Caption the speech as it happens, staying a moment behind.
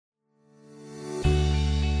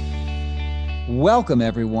Welcome,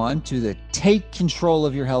 everyone, to the Take Control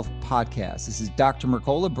of Your Health podcast. This is Dr.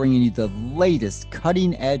 Mercola bringing you the latest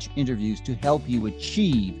cutting-edge interviews to help you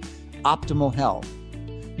achieve optimal health.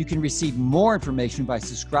 You can receive more information by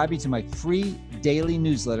subscribing to my free daily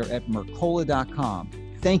newsletter at mercola.com.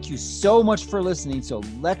 Thank you so much for listening. So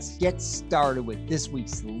let's get started with this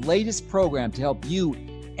week's latest program to help you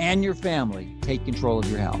and your family take control of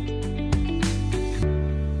your health.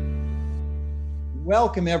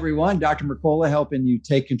 Welcome, everyone. Dr. Mercola helping you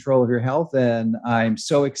take control of your health. And I'm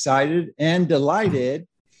so excited and delighted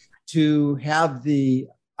to have the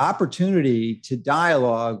opportunity to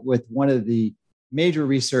dialogue with one of the major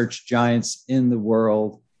research giants in the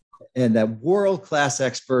world and a world-class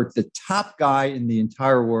expert, the top guy in the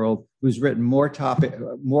entire world who's written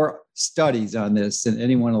more studies on this than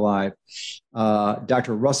anyone alive,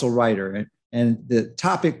 Dr. Russel Reiter. And the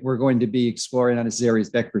topic we're going to be exploring on this area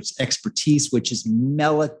of expertise, which is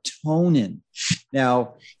melatonin.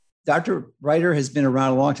 Now, Dr. Reiter has been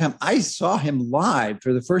around a long time. I saw him live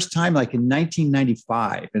for the first time like in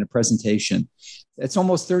 1995 in a presentation. That's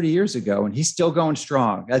almost 30 years ago, and he's still going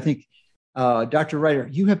strong. I think, Dr. Reiter,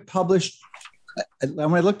 you have published,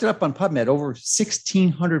 when I looked it up on PubMed, over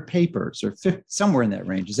 1,600 papers or somewhere in that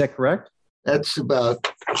range. Is that correct? That's about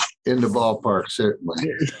in the ballpark,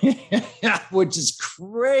 certainly. Which is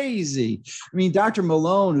crazy. I mean, Dr.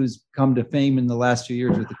 Malone, who's come to fame in the last few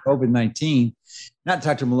years with the COVID-19, not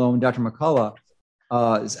Dr. Malone, Dr. McCullough,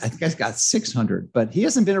 I think he's got 600, but he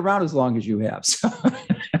hasn't been around as long as you have. So.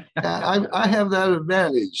 I have that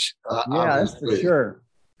advantage. That's for sure.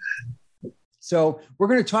 So we're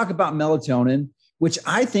going to talk about melatonin, which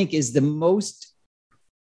I think is the most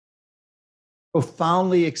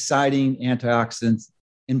profoundly exciting antioxidant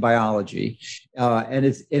in biology. And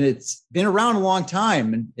it's been around a long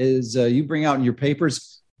time. And as you bring out in your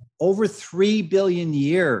papers, over 3 billion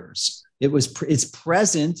years. It's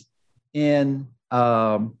present in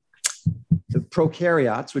the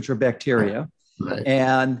prokaryotes, which are bacteria. Right.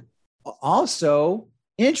 And also,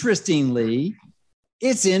 interestingly,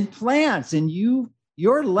 it's in plants. And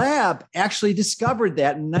your lab actually discovered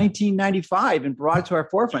that in 1995 and brought it to our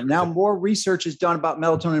forefront. Now more research is done about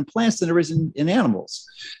melatonin in plants than there is in animals.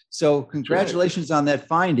 So congratulations on that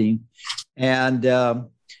finding. And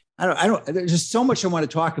there's just so much I want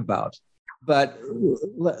to talk about, but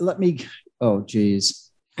let me, oh geez.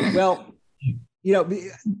 Well,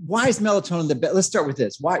 why is melatonin the best? Let's start with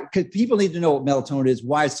this. Why? Because people need to know what melatonin is,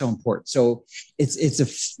 why it's so important. So it's a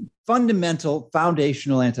fundamental,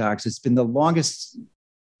 foundational antioxidant. It's been the longest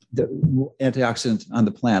antioxidant on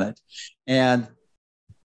the planet. And,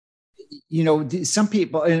 some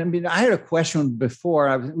people, and I mean, I had a question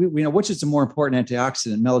before, which is the more important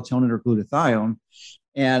antioxidant, melatonin or glutathione?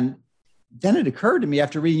 And then it occurred to me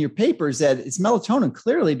after reading your papers that it's melatonin,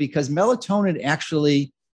 clearly, because melatonin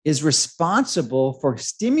actually is responsible for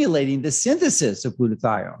stimulating the synthesis of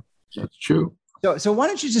glutathione. That's true. So why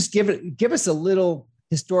don't you just give us a little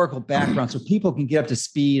historical background so people can get up to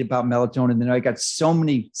speed about melatonin? And I got so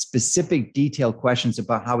many specific detailed questions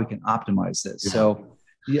about how we can optimize this. Yeah. So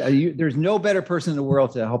there's no better person in the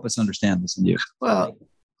world to help us understand this than you. Well,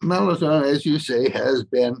 melatonin, as you say, has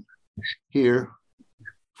been here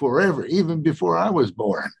forever, even before I was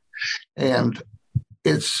born. And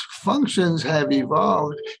its functions have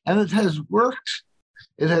evolved, and it has worked.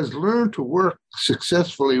 It has learned to work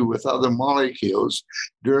successfully with other molecules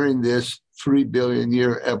during this 3 billion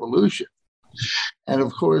year evolution. And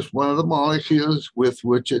of course, one of the molecules with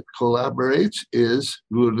which it collaborates is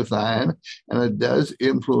glutathione, and it does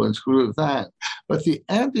influence glutathione. But the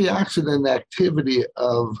antioxidant activity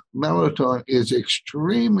of melatonin is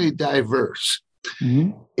extremely diverse.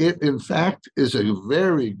 Mm-hmm. It, in fact, is a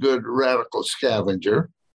very good radical scavenger.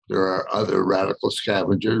 There are other radical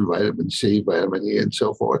scavengers, vitamin C, vitamin E, and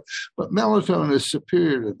so forth, but melatonin is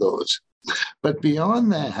superior to those. But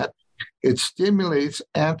beyond that, it stimulates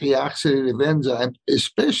antioxidative enzymes,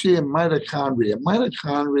 especially in mitochondria.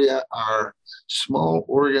 Mitochondria are small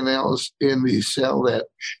organelles in the cell that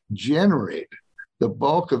generate the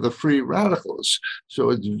bulk of the free radicals.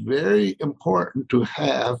 So it's very important to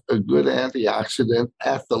have a good antioxidant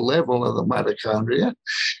at the level of the mitochondria.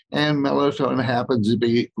 And melatonin happens to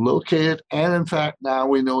be located, and in fact, now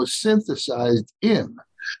we know synthesized in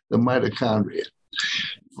the mitochondria.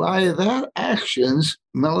 Via that actions,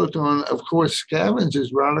 melatonin, of course,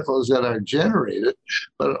 scavenges radicals that are generated,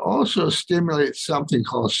 but it also stimulates something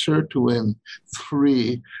called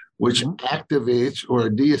sirtuin-3, which activates or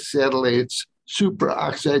deacetylates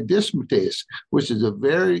superoxide dismutase, which is a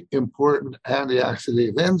very important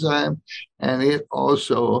antioxidative enzyme, and it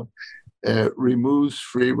also removes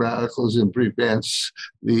free radicals and prevents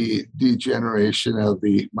the degeneration of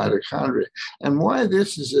the mitochondria. And why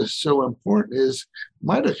this is so important is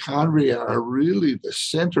mitochondria are really the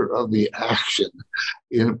center of the action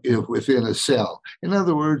within a cell. In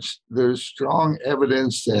other words, there's strong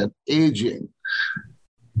evidence that aging,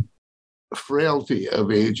 frailty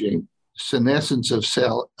of aging, senescence of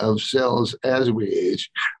cells as we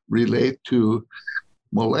age relate to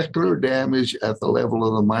molecular damage at the level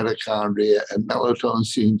of the mitochondria, and melatonin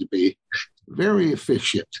seems to be very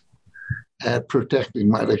efficient at protecting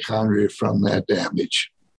mitochondria from that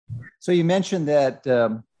damage. So you mentioned that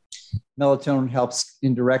melatonin helps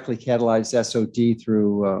indirectly catalyze SOD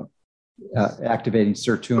through activating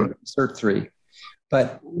SIRT3.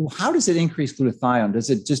 But how does it increase glutathione? Does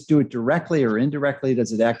it just do it directly or indirectly?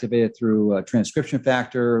 Does it activate it through a transcription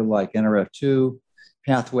factor like NRF2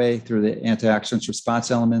 pathway through the antioxidant response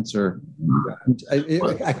elements? Or I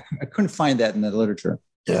couldn't find that in the literature.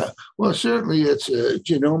 Yeah, well, certainly it's a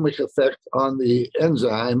genomic effect on the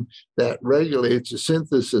enzyme that regulates the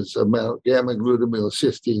synthesis of gamma-glutamyl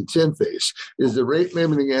cysteine synthase. Is the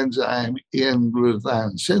rate-limiting enzyme in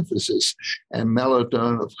glutathione synthesis, and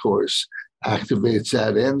melatonin, of course, activates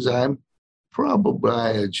that enzyme, probably by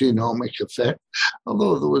a genomic effect,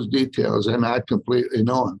 although those details are not completely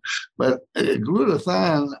known. But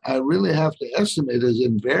glutathione, I really have to estimate, is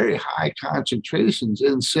in very high concentrations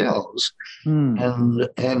in cells.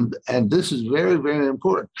 And this is very, very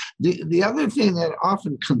important. The other thing that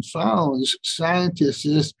often confounds scientists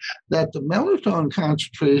is that the melatonin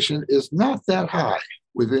concentration is not that high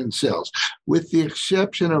within cells, with the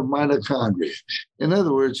exception of mitochondria. In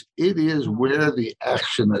other words, it is where the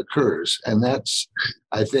action occurs. And that's,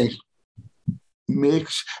 I think,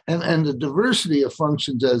 makes, and the diversity of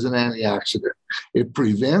functions as an antioxidant. It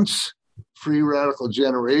prevents free radical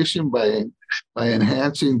generation by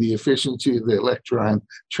enhancing the efficiency of the electron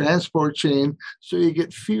transport chain, so you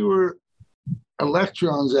get fewer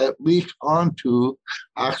electrons that leak onto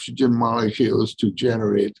oxygen molecules to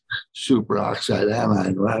generate superoxide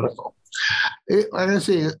anion radical. Like I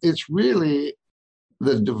say, it's really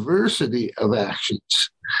the diversity of actions.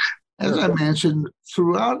 As I mentioned,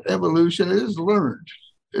 throughout evolution, it is learned.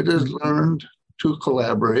 It is learned to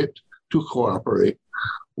collaborate, to cooperate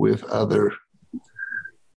with other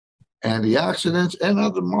antioxidants and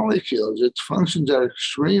other molecules. Its functions are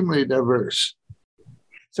extremely diverse.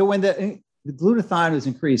 So when the glutathione is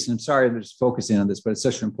increased, and I'm sorry I'm just focusing on this, but it's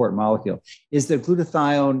such an important molecule, is the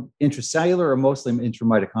glutathione intracellular or mostly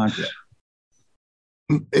intramitochondrial?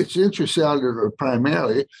 It's intracellular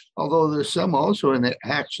primarily, although there's some also in the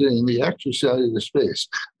extracellular space,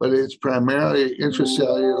 but it's primarily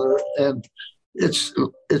intracellular, and it's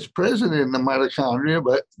present in the mitochondria,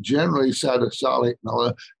 but generally cytosolic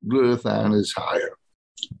glutathione is higher.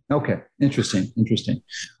 Okay, interesting.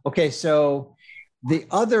 Okay, so the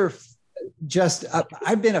other,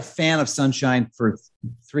 I've been a fan of sunshine for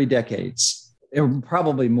 3 decades.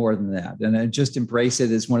 Probably more than that. And I just embrace it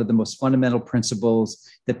as one of the most fundamental principles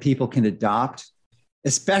that people can adopt,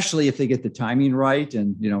 especially if they get the timing right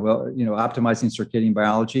and, optimizing circadian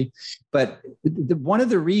biology. But one of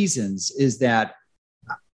the reasons is that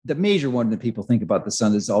the major one that people think about the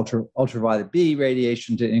sun is ultraviolet B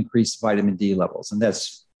radiation to increase vitamin D levels. And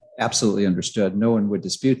that's absolutely understood. No one would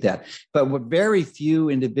dispute that. But what very few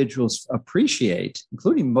individuals appreciate,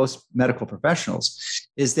 including most medical professionals,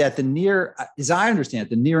 is that as I understand it,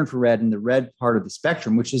 the near infrared and the red part of the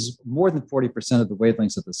spectrum, which is more than 40% of the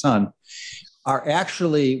wavelengths of the sun, are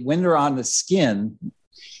actually, when they're on the skin,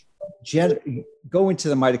 go into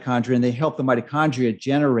the mitochondria, and they help the mitochondria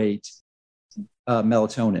generate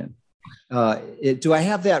melatonin. Do I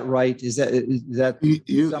have that right? Is that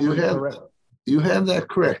you have that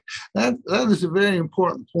correct. That is a very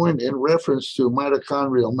important point in reference to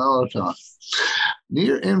mitochondrial melatonin.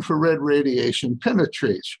 Near-infrared radiation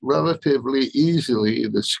penetrates relatively easily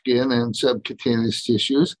the skin and subcutaneous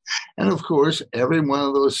tissues. And of course, every one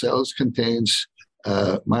of those cells contains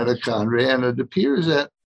mitochondria, and it appears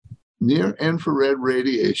that near-infrared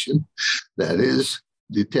radiation that is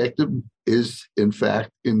detected in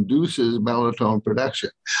fact induces melatonin production.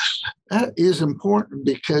 That is important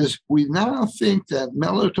because we now think that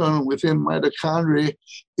melatonin within mitochondria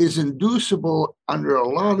is inducible under a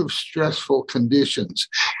lot of stressful conditions.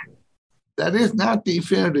 That is not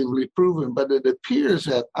definitively proven, but it appears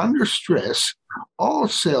that under stress, all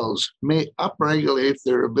cells may upregulate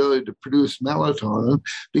their ability to produce melatonin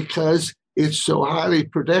because it's so highly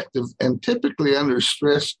protective, and typically under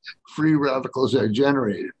stress, free radicals are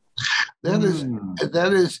generated.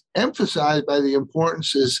 That is emphasized by the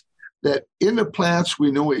importance is that in the plants,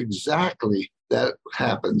 we know exactly that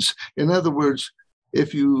happens. In other words,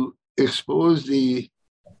 if you expose the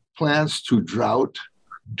plants to drought,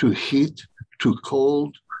 to heat, to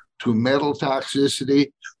cold, to metal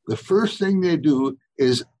toxicity, the first thing they do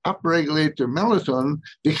is upregulate their melatonin,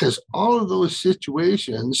 because all of those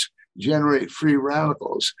situations generate free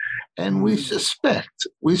radicals. And we suspect,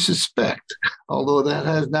 although that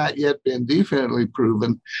has not yet been definitely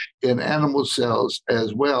proven, in animal cells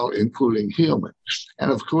as well, including human. And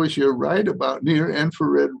of course, you're right about near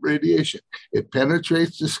infrared radiation. It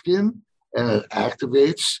penetrates the skin and it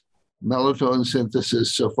activates melatonin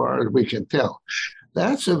synthesis, so far as we can tell.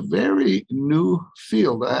 That's a very new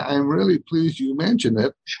field. I'm really pleased you mentioned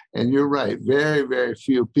it. And you're right, very, very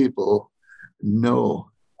few people know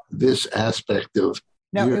this aspect of.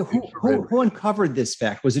 Now, who uncovered this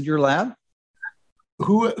fact? Was it your lab?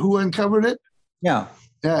 Who uncovered it? Yeah.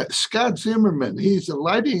 Scott Zimmerman. He's a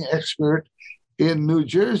lighting expert in New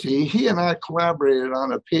Jersey. He and I collaborated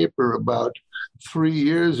on a paper about 3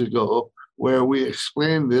 years ago where we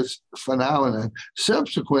explained this phenomenon.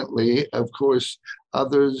 Subsequently, of course,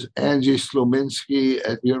 others, Angie Slominski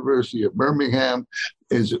at the University of Birmingham,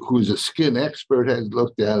 who's a skin expert, has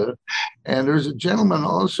looked at it. And there's a gentleman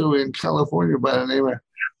also in California by the name of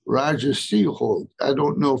Roger Seahold. I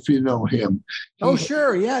don't know if you know him.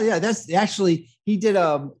 Sure. Yeah. That's actually, he did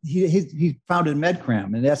he founded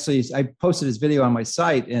MedCram, and I posted his video on my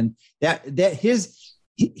site, and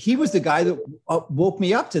he was the guy that woke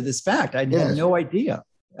me up to this fact. I had no idea.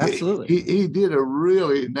 Absolutely. He did a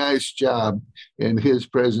really nice job in his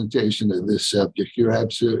presentation of this subject. You're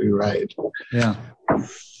absolutely right. Yeah.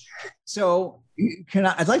 So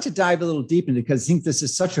I'd like to dive a little deep into, because I think this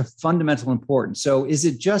is such a fundamental importance. So is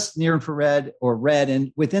it just near infrared or red?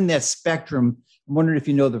 And within that spectrum, I'm wondering if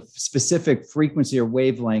you know the specific frequency or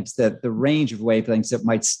wavelengths, the range of wavelengths that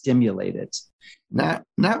might stimulate it.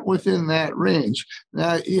 Not within that range.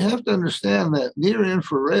 Now, you have to understand that near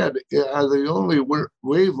infrared are the only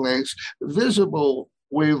wavelengths. Visible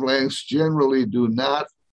wavelengths generally do not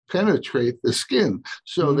penetrate the skin,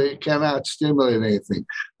 so they cannot stimulate anything.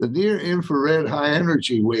 The near infrared high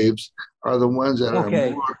energy waves are the ones that are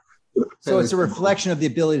more. So it's a reflection of the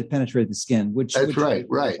ability to penetrate the skin, That's right.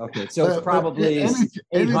 Okay, so it's probably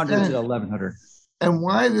 800 to 1100. And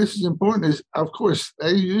why this is important is, of course,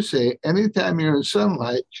 as you say, anytime you're in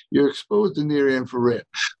sunlight, you're exposed to near infrared.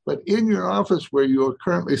 But in your office where you're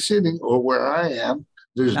currently sitting, or where I am,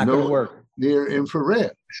 there's no near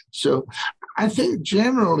infrared. So I think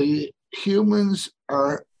generally humans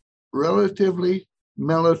are relatively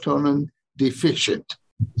melatonin deficient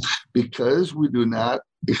because we do not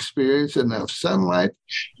experience enough sunlight.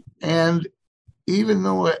 And even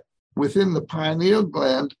though within the pineal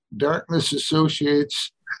gland, darkness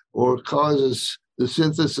associates or causes the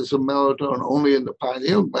synthesis of melatonin only in the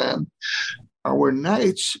pineal gland, our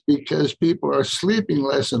nights, because people are sleeping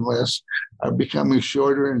less and less, are becoming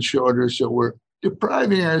shorter and shorter. So we're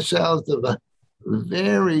depriving ourselves of a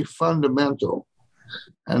very fundamental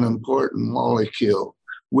and important molecule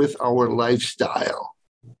with our lifestyle.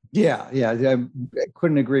 Yeah, I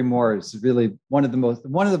couldn't agree more. It's really one of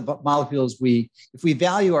the molecules if we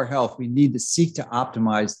value our health, we need to seek to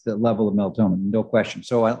optimize the level of melatonin, no question.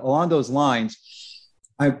 So along those lines,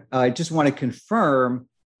 I just want to confirm,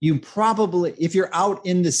 you probably, if you're out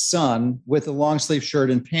in the sun with a long sleeve shirt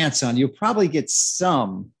and pants on, you'll probably get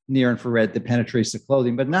some near infrared that penetrates the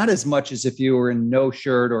clothing, but not as much as if you were in no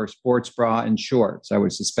shirt or a sports bra and shorts, I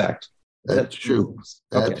would suspect. That's true.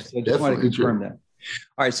 Okay, so I just want to confirm that.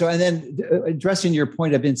 All right. So, and then addressing your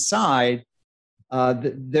point of inside,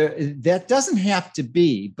 that doesn't have to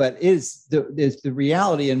be, but is the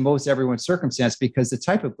reality in most everyone's circumstance, because the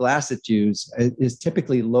type of glass that's used is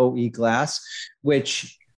typically low E glass,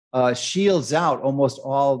 which shields out almost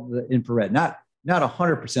all the infrared, not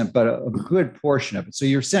 100%, but a good portion of it. So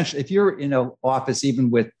you're essentially, if you're in an office,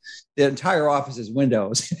 even with the entire office's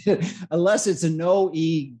windows, unless it's a no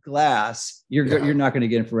E glass, you're not going to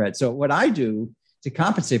get infrared. So what I do to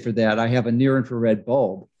compensate for that, I have a near infrared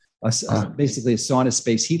bulb, basically a sauna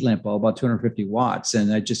space heat lamp bulb, about 250 watts.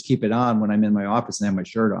 And I just keep it on when I'm in my office and have my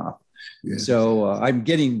shirt off. Yes. So I'm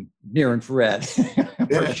getting near infrared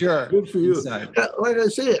for sure. Good for you. Like I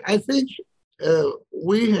say, I think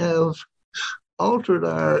we have altered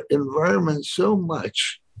our environment so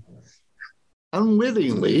much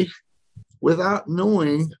unwittingly without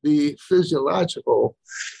knowing the physiological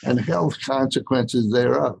and health consequences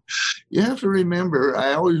thereof. You have to remember,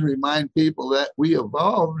 I always remind people that we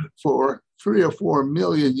evolved for 3 or 4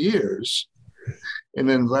 million years in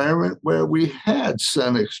an environment where we had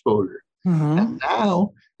sun exposure. Mm-hmm. And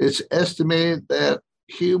now it's estimated that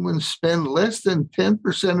humans spend less than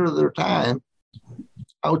 10% of their time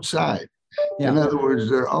outside. Yeah. In other words,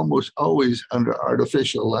 they're almost always under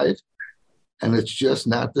artificial light, and it's just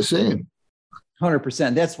not the same.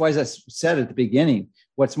 100%. That's why, as I said at the beginning,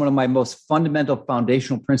 what's one of my most fundamental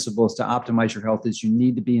foundational principles to optimize your health is you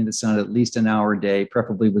need to be in the sun at least an hour a day,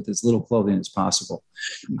 preferably with as little clothing as possible.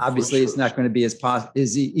 Obviously, sure. It's not going to be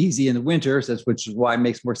as easy in the winters, which is why it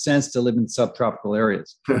makes more sense to live in subtropical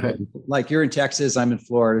areas. Right. Like you're in Texas, I'm in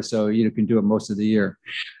Florida, so you can do it most of the year.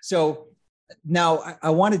 So now I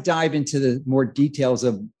want to dive into the more details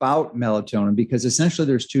about melatonin, because essentially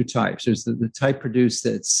there's two types. There's the type produced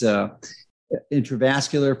that's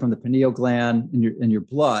intravascular from the pineal gland in your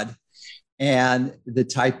blood, and the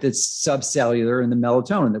type that's subcellular in the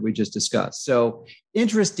melatonin that we just discussed. So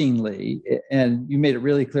interestingly, and you made it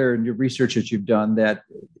really clear in your research that you've done, that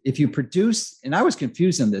if you produce, and I was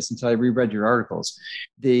confused on this until I reread your articles,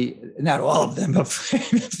 not all of them, but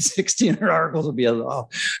 1,600 articles will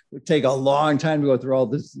take a long time to go through all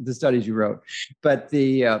the studies you wrote. But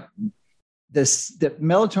the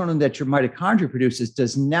melatonin that your mitochondria produces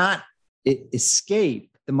does not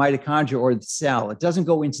escape the mitochondria or the cell. It doesn't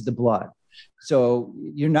go into the blood. So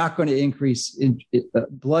you're not going to increase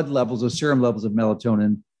blood levels or serum levels of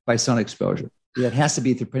melatonin by sun exposure. It has to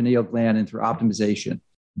be through pineal gland and through optimization.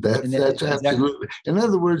 That's absolutely. In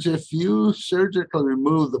other words, if you surgically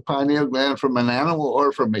remove the pineal gland from an animal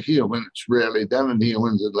or from a human, it's rarely done in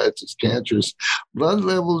humans unless it's cancerous, blood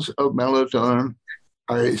levels of melatonin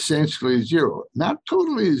are essentially zero. Not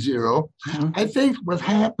totally zero. Mm-hmm. I think what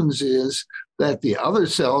happens is that the other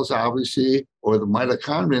cells, obviously, or the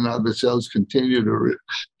mitochondria in other cells continue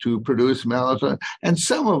to produce melatonin, and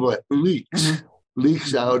some of it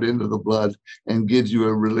leaks out into the blood and gives you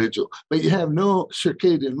a residual. But you have no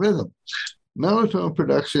circadian rhythm. Melatonin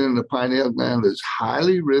production in the pineal gland is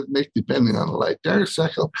highly rhythmic, depending on the light-dark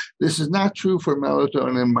cycle. This is not true for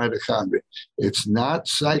melatonin in mitochondria. It's not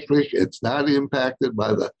cyclic. It's not impacted by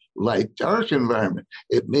the light-dark environment.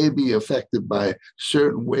 It may be affected by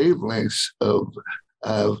certain wavelengths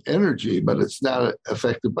of energy, but it's not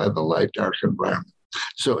affected by the light-dark environment.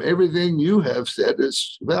 So everything you have said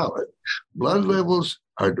is valid. Blood levels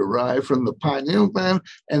are derived from the pineal gland,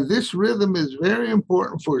 and this rhythm is very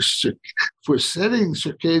important for setting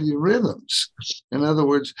circadian rhythms. In other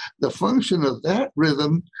words, the function of that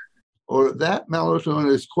rhythm or that melatonin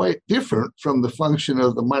is quite different from the function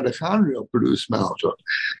of the mitochondrial produced melatonin.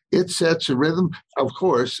 It sets a rhythm. Of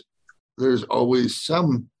course, there's always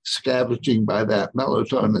some scavenging by that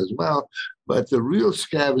melatonin as well, but the real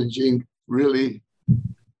scavenging really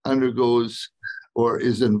undergoes or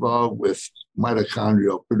is involved with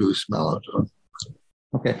mitochondrial produced melatonin.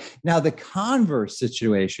 Okay. Now, the converse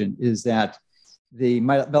situation is that the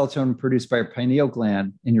melatonin produced by your pineal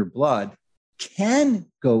gland in your blood can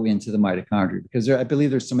go into the mitochondria, because I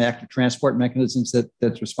believe there's some active transport mechanisms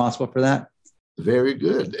that's responsible for that. Very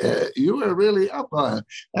good. You are really up on it.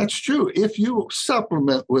 That's true. If you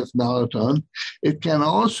supplement with melatonin, it can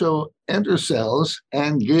also enter cells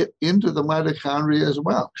and get into the mitochondria as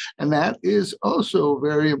well. And that is also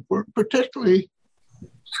very important, particularly,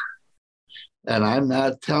 and I'm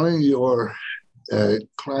not telling your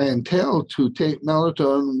clientele to take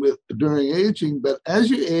melatonin during aging, but as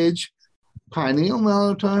you age, pineal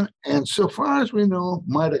melatonin, and so far as we know,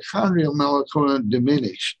 mitochondrial melatonin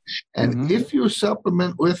diminish. And if you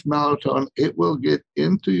supplement with melatonin, it will get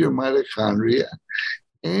into your mitochondria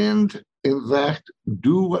and, in fact,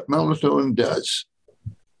 do what melatonin does: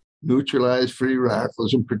 neutralize free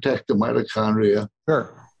radicals and protect the mitochondria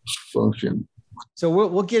function. So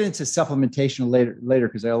we'll get into supplementation later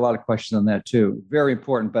because I have a lot of questions on that too. Very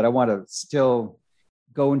important, but I want to still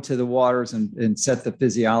go into the waters and set the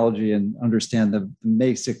physiology and understand the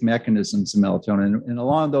basic mechanisms of melatonin. And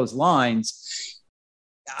along those lines,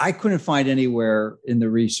 I couldn't find anywhere in the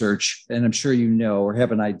research, and I'm sure you know or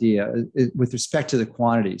have an idea, with respect to the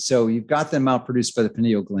quantity. So you've got the amount produced by the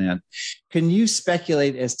pineal gland. Can you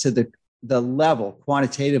speculate as to the level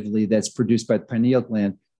quantitatively that's produced by the pineal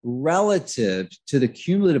gland relative to the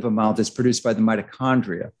cumulative amount that's produced by the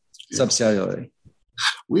mitochondria subcellularly?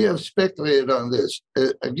 We have speculated on this.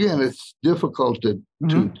 Again, it's difficult to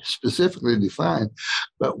specifically define,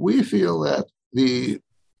 but we feel that the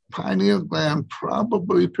pineal gland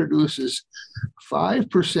probably produces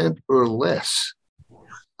 5% or less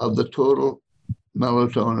of the total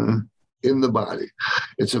melatonin in the body.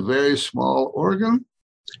 It's a very small organ.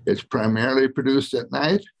 It's primarily produced at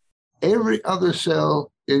night. Every other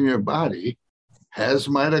cell in your body has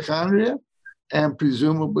mitochondria and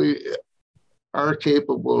presumably are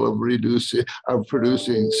capable of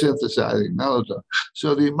synthesizing melatonin.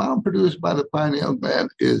 So the amount produced by the pineal gland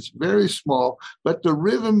is very small, but the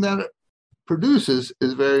rhythm that it produces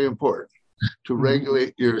is very important to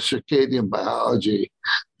regulate your circadian biology.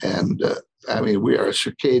 And we are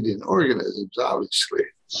circadian organisms, obviously.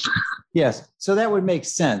 Yes. So that would make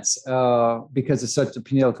sense because it's such a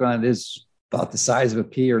pineal gland is about the size of a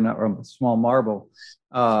pea or a small marble.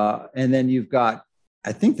 And then you've got,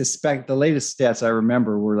 I think the latest stats I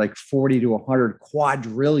remember were like 40 to 100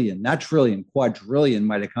 quadrillion, not trillion, quadrillion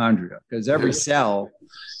mitochondria, because every cell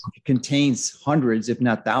contains hundreds, if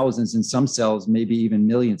not thousands, in some cells, maybe even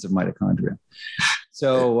millions of mitochondria.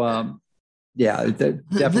 So,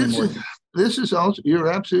 definitely This is also,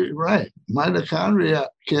 you're absolutely right. Mitochondria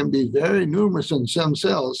can be very numerous in some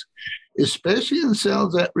cells, especially in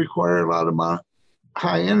cells that require a lot of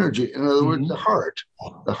high energy. In other words, the heart.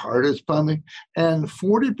 The heart is pumping, and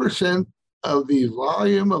 40% of the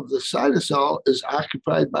volume of the cytosol is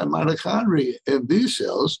occupied by mitochondria in these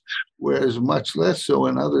cells, whereas much less so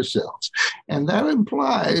in other cells. And that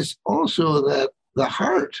implies also that the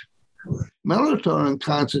heart melatonin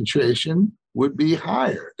concentration would be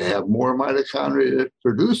higher. They have more mitochondria that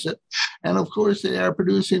produce it. And of course, they are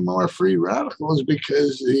producing more free radicals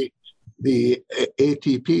because the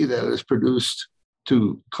ATP that is produced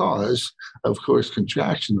to cause, of course,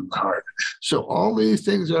 contraction of the heart. So all these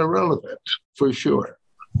things are relevant for sure.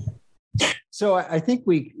 So I think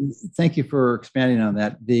thank you for expanding on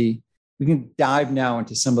that. We can dive now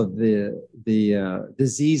into some of the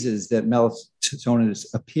diseases that melatonin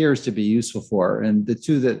appears to be useful for. And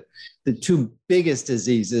the two biggest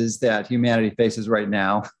diseases that humanity faces right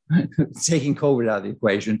now, taking COVID out of the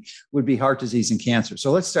equation, would be heart disease and cancer.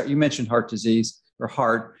 So let's start. You mentioned heart disease or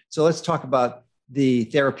heart. So let's talk about the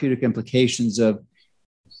therapeutic implications of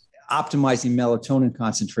optimizing melatonin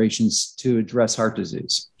concentrations to address heart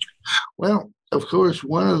disease. Well, of course,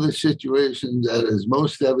 one of the situations that is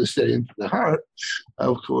most devastating to the heart,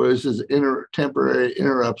 of course, is temporary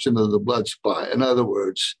interruption of the blood supply. In other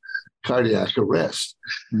words, cardiac arrest.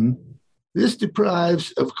 Mm-hmm. This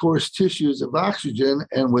deprives, of course, tissues of oxygen,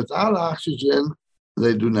 and without oxygen,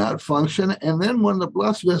 they do not function. And then when the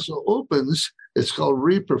blood vessel opens, it's called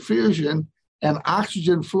reperfusion, and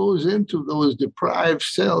oxygen flows into those deprived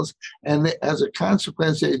cells, and as a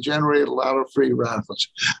consequence, they generate a lot of free radicals.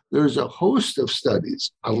 There's a host of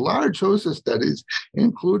studies, a large host of studies,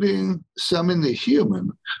 including some in the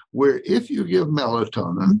human, where if you give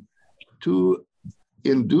melatonin to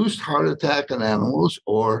induced heart attack in animals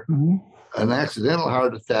or an accidental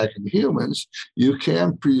heart attack in humans, you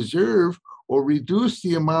can preserve or reduce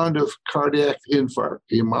the amount of cardiac infarct,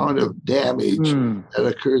 the amount of damage that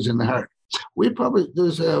occurs in the heart.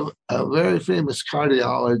 There's a very famous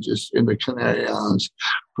cardiologist in the Canary Islands,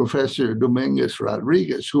 Professor Dominguez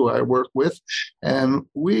Rodriguez, who I work with. And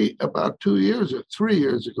we, about 3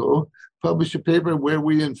 years ago, published a paper where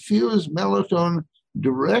we infused melatonin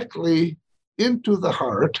directly into the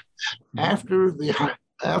heart after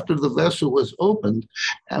the vessel was opened.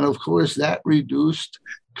 And of course, that reduced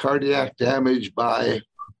cardiac damage by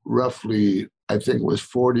roughly, I think it was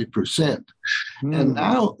 40%. And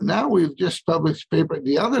now we've just published a paper.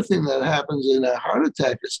 The other thing that happens in a heart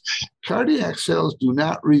attack is cardiac cells do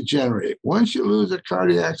not regenerate. Once you lose a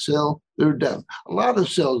cardiac cell, they're done. A lot of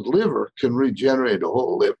cells, liver can regenerate a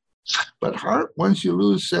whole liver. But heart, once you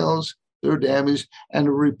lose cells, they're damaged and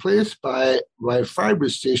are replaced by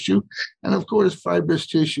fibrous tissue. And of course, fibrous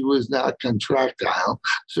tissue is not contractile,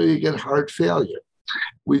 so you get heart failure.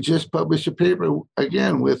 We just published a paper,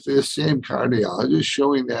 again, with this same cardiologist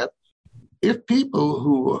showing that if people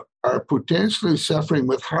who are potentially suffering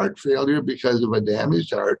with heart failure because of a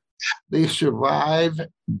damaged heart, they survive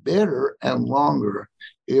better and longer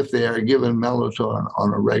if they are given melatonin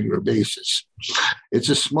on a regular basis. It's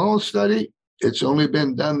a small study. It's only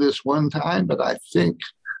been done this one time, but I think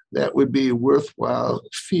that would be a worthwhile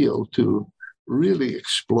field to really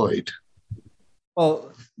exploit.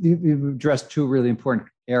 Well, you've addressed two really important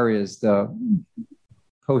areas, the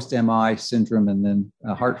post-MI syndrome and then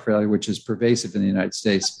heart failure, which is pervasive in the United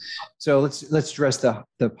States. So let's address the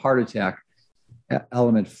heart attack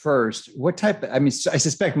element first. What type, I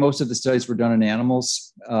suspect most of the studies were done in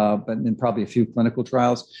animals, but then probably a few clinical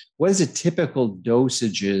trials. What is the typical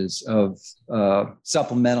dosages of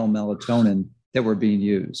supplemental melatonin that were being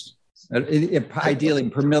used? Ideally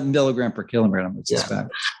per milligram per kilogram, I would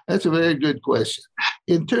suspect. That's a very good question.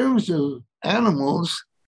 In terms of animals,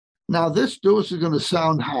 now this dose is going to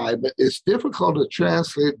sound high, but it's difficult to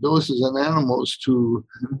translate doses in animals to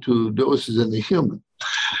doses in the human.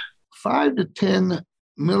 5 to 10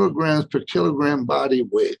 milligrams per kilogram body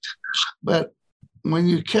weight. But when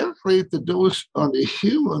you calculate the dose on the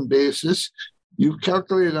human basis, you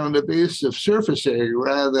calculate on the basis of surface area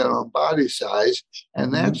rather than on body size,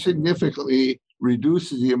 and that significantly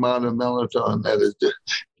reduces the amount of melatonin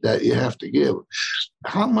that you have to give.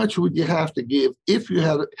 How much would you have to give if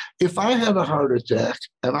I had a heart attack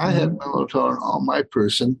and I had melatonin on my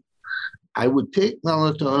person? I would take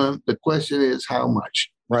melatonin. The question is how much?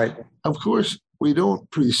 Right. Of course, we don't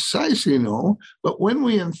precisely know, but when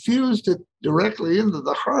we infused it directly into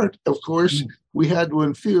the heart, of course, we had to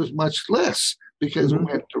infuse much less because it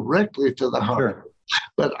went directly to the heart. Sure.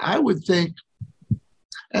 But I would think,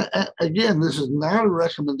 again, this is not a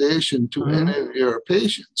recommendation to any of your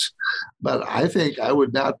patients, but I think I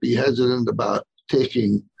would not be hesitant about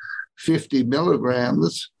taking 50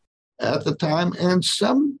 milligrams at the time and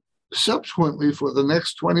some subsequently for the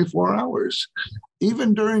next 24 hours,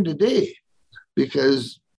 even during the day,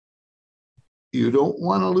 because you don't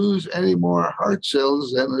want to lose any more heart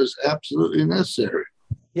cells than is absolutely necessary.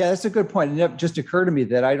 Yeah, that's a good point. And it just occurred to me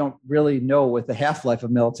that I don't really know what the half-life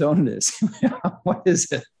of melatonin is. What is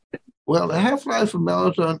it? Well, the half-life of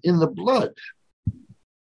melatonin in the blood,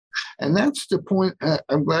 and that's the point.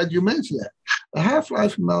 I'm glad you mentioned that. The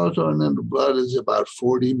half-life of melatonin in the blood is about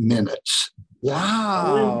 40 minutes.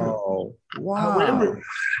 Wow.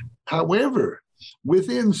 However,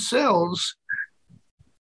 within cells,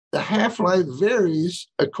 the half-life varies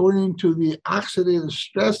according to the oxidative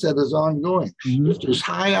stress that is ongoing. If there's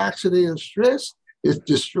high oxidative stress, it's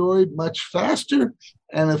destroyed much faster.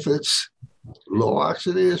 And if it's low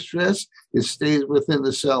oxidative stress, it stays within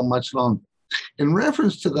the cell much longer. In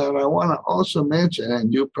reference to that, I want to also mention,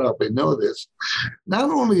 and you probably know this, not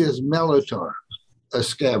only is melatonin a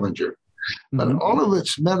scavenger, but all of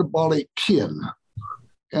its metabolic kin,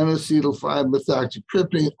 N-acetyl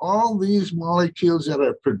 5-methoxytryptamine, all these molecules that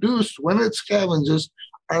are produced when it scavenges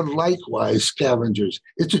are likewise scavengers.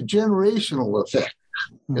 It's a generational effect.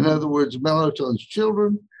 In other words, melatonin's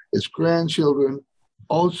children, its grandchildren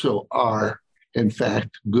also are, in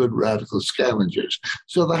fact, good radical scavengers.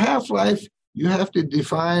 So the half-life you have to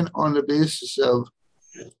define on the basis of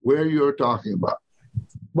where you're talking about.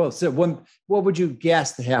 Well, so what would you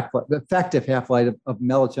guess the effective half-life of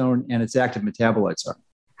melatonin and its active metabolites are?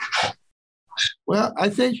 Well, I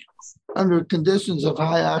think under conditions of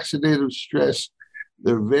high oxidative stress,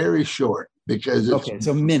 they're very short because it's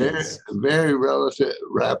so minutes. very relative,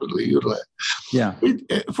 rapidly utilized. Yeah.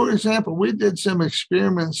 For example, we did some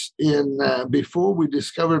experiments before we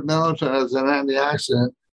discovered melatonin as an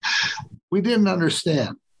antioxidant. We didn't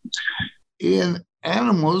understand. In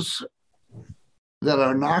animals that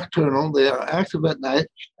are nocturnal, they are active at night,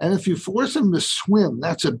 and if you force them to swim,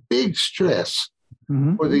 that's a big stress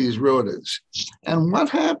for these rodents. And what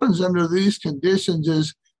happens under these conditions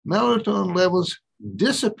is melatonin levels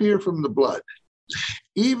disappear from the blood,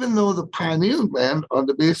 even though the pineal gland, on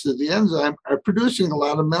the basis of the enzyme, are producing a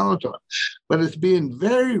lot of melatonin. But it's being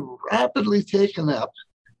very rapidly taken up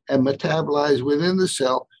and metabolized within the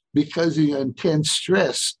cell because of the intense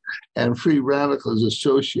stress and free radicals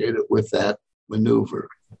associated with that maneuver.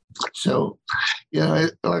 So,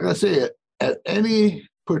 like I say, at any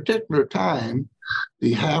particular time,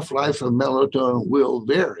 the half-life of melatonin will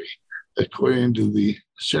vary according to the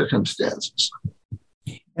circumstances.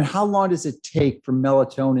 And how long does it take for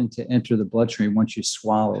melatonin to enter the bloodstream once you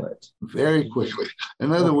swallow it? Very quickly.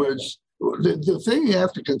 In other words, the thing you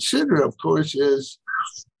have to consider, of course, is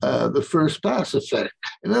the first pass effect.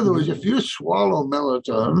 In other words, if you swallow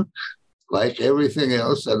melatonin, like everything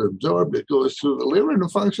else that absorbed, it goes through the liver, and the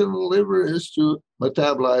function of the liver is to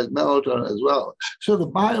metabolize melatonin as well. So the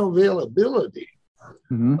bioavailability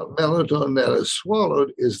of melatonin that is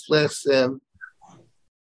swallowed is less than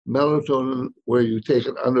melatonin where you take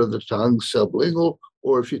it under the tongue, sublingual,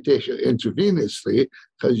 or if you take it intravenously,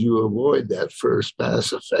 because you avoid that first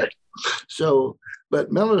pass effect. So,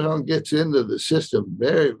 but melatonin gets into the system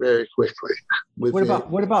very, very quickly. What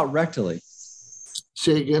about rectally?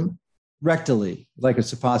 Say again? Rectally, like a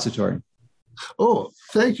suppository. Oh,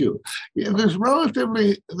 thank you. Yeah,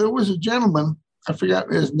 there was a gentleman, I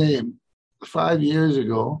forgot his name, 5 years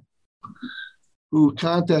ago, who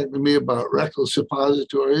contacted me about rectal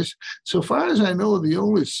suppositories. So far as I know, the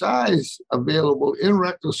only size available in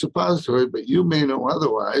rectal suppository, but you may know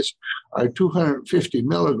otherwise, are 250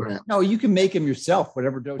 milligrams. No, you can make them yourself,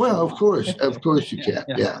 whatever dose. Well, of course you can.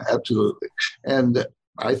 Yeah, absolutely. And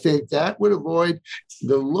I think that would avoid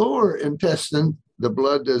the lower intestine. The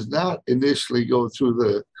blood does not initially go through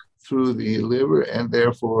the liver, and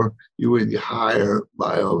therefore you would get higher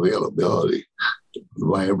bioavailability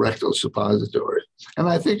by a rectal suppository. And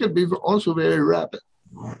I think it'd be also very rapid.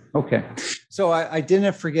 Okay. So I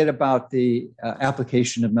didn't forget about the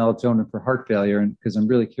application of melatonin for heart failure, and because I'm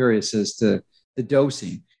really curious as to the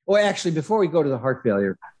dosing. Well, actually, before we go to the heart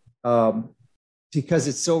failure, because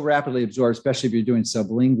it's so rapidly absorbed, especially if you're doing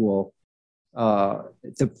sublingual,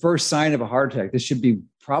 the first sign of a heart attack, this should be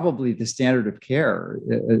probably the standard of care,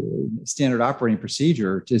 standard operating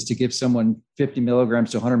procedure, is to give someone 50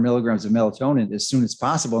 milligrams to 100 milligrams of melatonin as soon as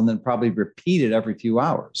possible, and then probably repeat it every few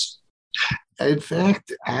hours. In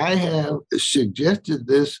fact, I have suggested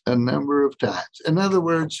this a number of times. In other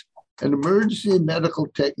words, an emergency medical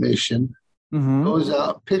technician goes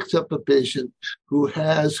out, picks up a patient who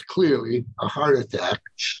has clearly a heart attack.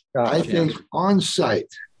 Gotcha. I think on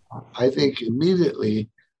site, I think immediately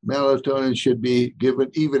melatonin should be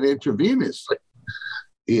given even intravenously,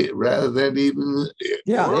 rather than even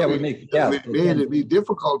orally. It'd be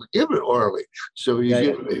difficult to give it orally. So you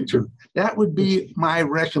give it that would be my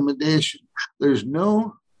recommendation. There's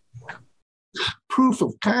no proof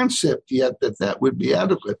of concept yet that would be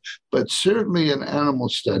adequate, but certainly in animal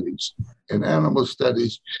studies,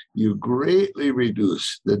 you greatly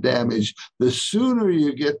reduce the damage the sooner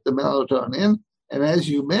you get the melatonin in. And as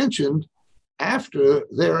you mentioned,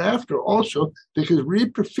 thereafter also, because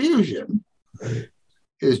reperfusion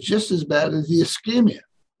is just as bad as the ischemia.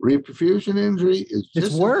 Reperfusion injury is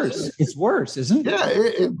just worse. It's worse, isn't it? Yeah,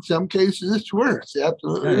 in some cases it's worse.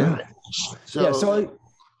 Absolutely. Yeah. So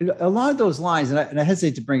along those lines, and I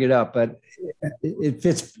hesitate to bring it up, but it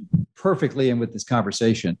fits perfectly in with this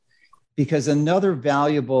conversation, because another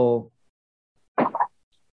valuable,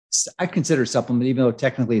 I consider supplement, even though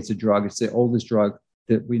technically it's a drug, it's the oldest drug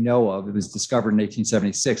that we know of. It was discovered in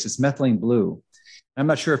 1876. It's methylene blue. I'm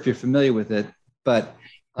not sure if you're familiar with it, but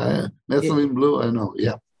methylene blue, I know.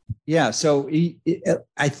 Yeah. Yeah. So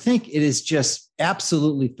I think it is just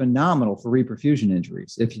absolutely phenomenal for reperfusion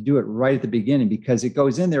injuries if you do it right at the beginning, because it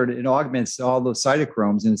goes in there and it augments all those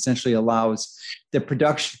cytochromes and essentially allows the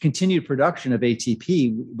continued production of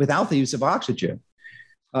ATP without the use of oxygen.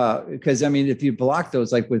 Because I mean, if you block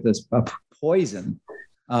those, like with a poison,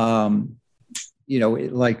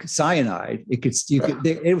 like cyanide,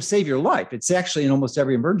 it will save your life. It's actually in almost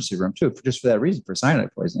every emergency room too, just for that reason, for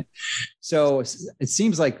cyanide poisoning. So it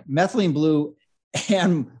seems like methylene blue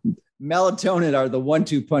and melatonin are the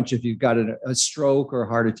 1-2 punch if you've got a stroke or a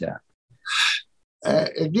heart attack.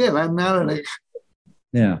 Again, I'm not an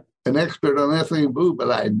expert on methylene blue, but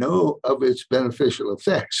I know of its beneficial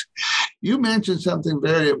effects. You mentioned something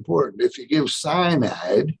very important. If you give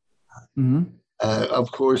cyanide,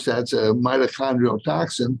 of course, that's a mitochondrial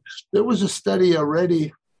toxin. There was a study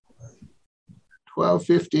already 12,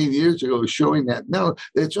 15 years ago showing that. Now,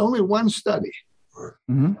 it's only one study.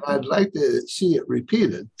 I'd like to see it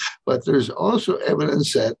repeated. But there's also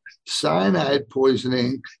evidence that cyanide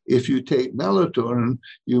poisoning, if you take melatonin,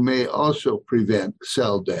 you may also prevent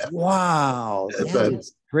cell death. Wow.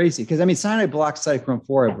 That's crazy. Because, I mean, cyanide blocks cytochrome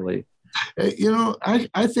 4, I believe.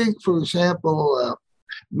 I think, for example,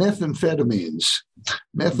 methamphetamines,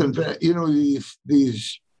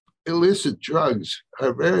 these illicit drugs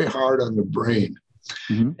are very hard on the brain.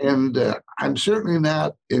 And I'm certainly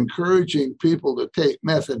not encouraging people to take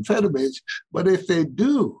methamphetamines, but if they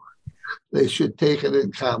do, they should take it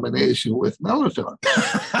in combination with melatonin.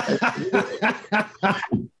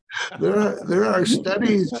 There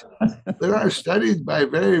are studies by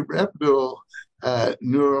very reputable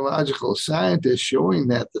neurological scientists showing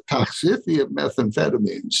that the toxicity of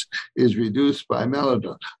methamphetamines is reduced by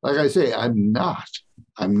melatonin. Like I say, I'm not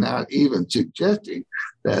even suggesting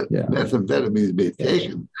that methamphetamine be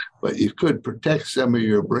taken, but you could protect some of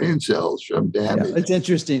your brain cells from damage. Yeah, it's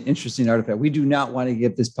interesting artifact. We do not want to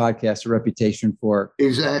give this podcast a reputation for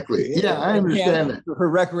exactly. Yeah, I understand that. For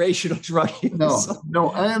recreational drug use.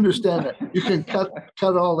 No, I understand that. You can cut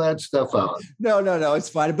all that stuff out. No, it's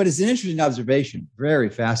fine. But it's an interesting observation.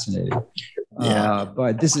 Very fascinating. Yeah.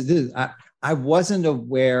 But this is I wasn't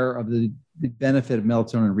aware of the benefit of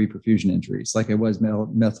melatonin and reperfusion injuries like I was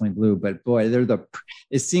methylene blue, but boy,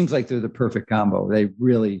 it seems like they're the perfect combo.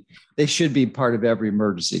 They should be part of every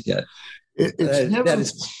emergency kit. That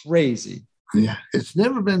is crazy. Yeah. It's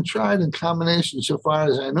never been tried in combination so far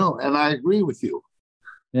as I know. And I agree with you.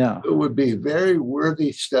 Yeah. It would be very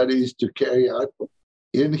worthy studies to carry out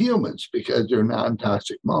in humans because they're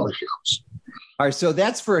non-toxic molecules. All right, so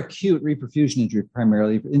that's for acute reperfusion injury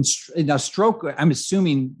primarily. Now, stroke, I'm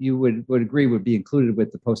assuming you would agree would be included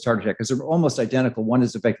with the post-heart attack because they're almost identical. One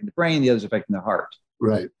is affecting the brain, the other is affecting the heart.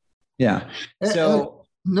 Right. Yeah. So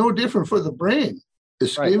no different for the brain.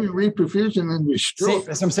 Ischemic reperfusion and stroke.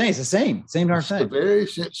 That's what I'm saying. It's the same darn thing. Very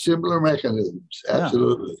similar mechanisms.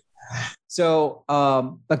 Absolutely. Yeah. So,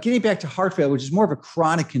 but getting back to heart failure, which is more of a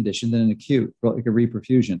chronic condition than an acute, like a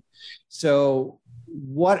reperfusion. So,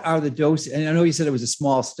 what are the doses? And I know you said it was a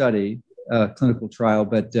small study, clinical trial,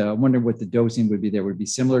 but I wonder what the dosing would be there. Would it be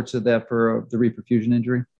similar to that for the reperfusion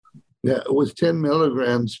injury? Yeah, it was 10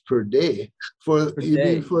 milligrams per day for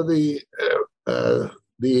the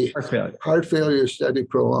heart failure study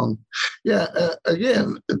prolonged. Yeah,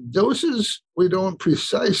 again, doses we don't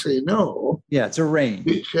precisely know. Yeah, it's a range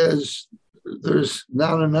because there's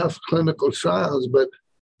not enough clinical trials. But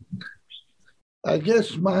I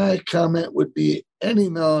guess my comment would be any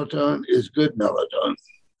melatonin is good melatonin.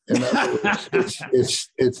 In other words,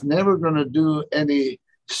 it's never going to do any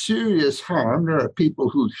serious harm. There are people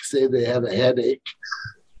who say they have a headache,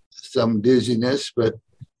 some dizziness, but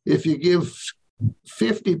if you give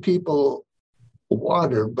 50 people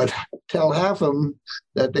water, but tell half of them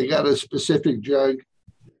that they got a specific drug,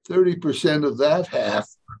 30% of that half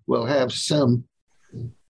will have some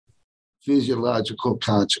physiological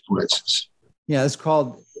consequences. Yeah, it's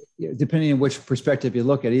called, depending on which perspective you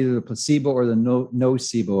look at, either the placebo or the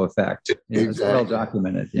nocebo effect. Exactly. It's well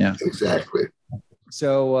documented. Yeah, exactly.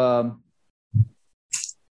 So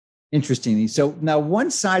interesting. So now one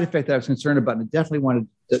side effect that I was concerned about, and I definitely wanted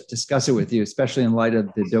to discuss it with you, especially in light of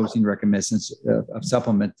the dosing recommendations of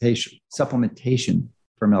supplementation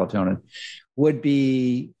for melatonin, would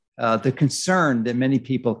be the concern that many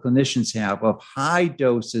people, clinicians have of high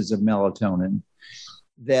doses of melatonin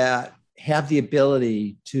that have the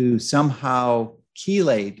ability to somehow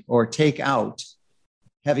chelate or take out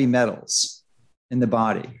heavy metals in the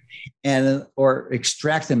body and or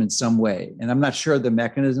extract them in some way. And I'm not sure of the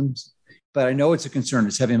mechanisms, but I know it's a concern.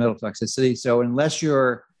 It's heavy metal toxicity. So unless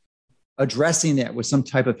you're addressing that with some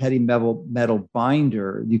type of heavy metal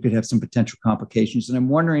binder, you could have some potential complications. And I'm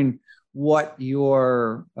wondering what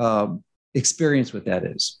your experience with that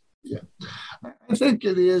is. Yeah, I think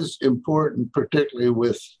it is important, particularly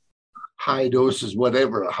with high doses,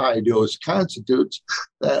 whatever a high dose constitutes,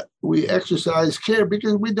 that we exercise care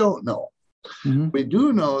because we don't know. Mm-hmm. We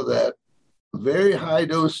do know that very high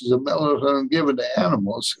doses of melatonin given to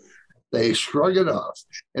animals, they shrug it off.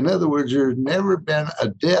 In other words, there's never been a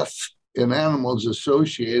death in animals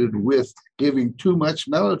associated with giving too much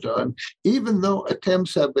melatonin, even though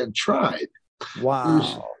attempts have been tried.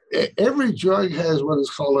 Wow. Every drug has what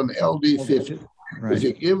is called an LD50. Right. If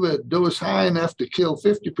you give a dose high enough to kill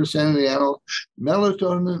 50% of the animal,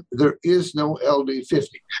 melatonin, there is no LD50.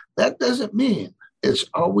 That doesn't mean it's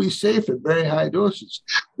always safe at very high doses.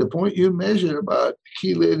 The point you measured about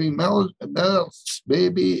chelating metals may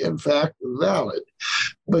be, in fact, valid.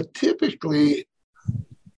 But typically,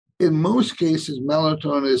 in most cases,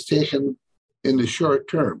 melatonin is taken in the short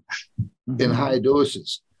term, in high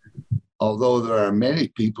doses. Although there are many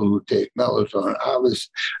people who take melatonin,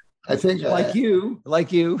 I think like you.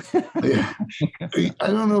 Yeah. I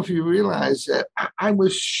don't know if you realize that I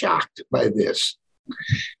was shocked by this.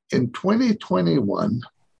 In 2021,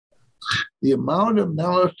 the amount of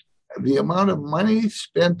money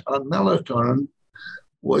spent on melatonin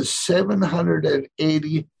was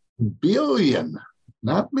 $780 billion,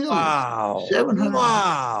 not millions. Wow. 700.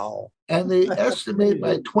 Wow. And they estimate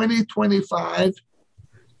by 2025.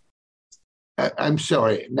 I'm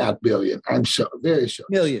sorry, not billion. I'm very sorry.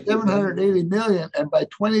 Million. 780 million. And by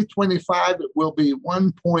 2025, it will be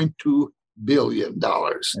 $1.2 billion.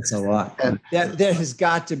 That's a lot. And that has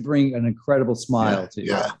got to bring an incredible smile to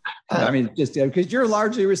you. Yeah. I mean, just because you're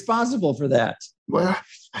largely responsible for that. Well,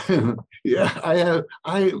 yeah,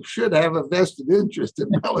 I should have a vested interest in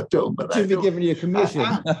melatonin, but should be giving you a commission.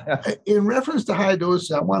 In reference to high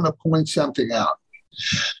doses, I want to point something out.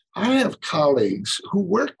 I have colleagues who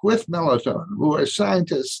work with melatonin, who are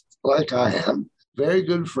scientists like I am, very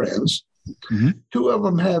good friends. Mm-hmm. Two of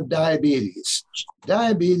them have diabetes.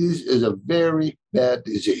 Diabetes is a very bad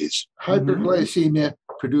disease. Hyperglycemia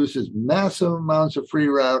produces massive amounts of free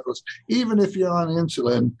radicals. Even if you're on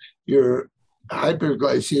insulin, you're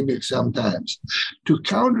hyperglycemic sometimes. To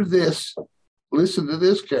counter this, listen to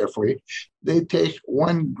this carefully, they take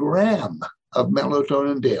 1 gram of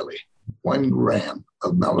melatonin daily. 1 gram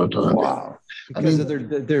of melatonin. Wow. Because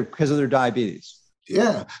of their diabetes.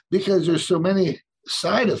 Yeah, because there's so many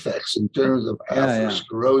side effects in terms of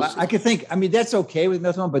atherosclerosis. I could think, that's okay with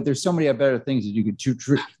melatonin, but there's so many better things that you could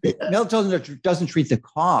treat. Melatonin doesn't treat the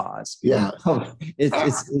cause. Yeah.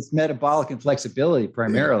 It's metabolic and flexibility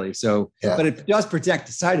primarily. Yeah. So, yeah. But it does protect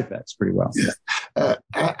the side effects pretty well. Yeah.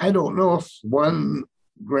 I don't know if 1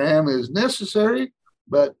 gram is necessary,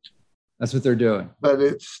 but that's what they're doing. But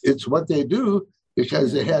it's what they do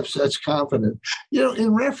because they have such confidence.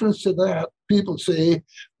 In reference to that, people say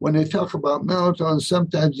when they talk about melatonin,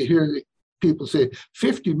 sometimes you hear people say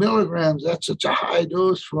 50 milligrams, that's such a high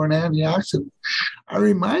dose for an antioxidant. I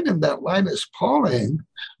remind him that Linus Pauling,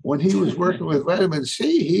 when he was working with vitamin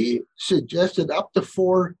C, he suggested up to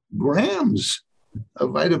 4 grams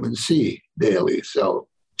of vitamin C daily. So,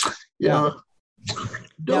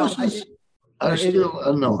 doses are still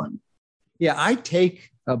unknown. Yeah, I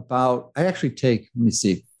actually take, let me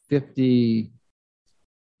see, 50.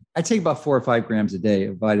 I take about 4 or 5 grams a day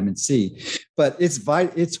of vitamin C, but it's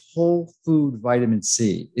whole food vitamin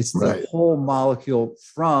C. It's the whole molecule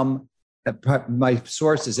from my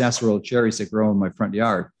source is acerola cherries that grow in my front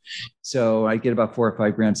yard. So I get about 4 or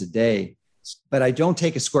 5 grams a day, but I don't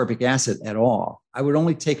take ascorbic acid at all. I would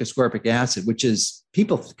only take ascorbic acid, which is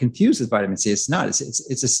people confuse with vitamin C. It's not.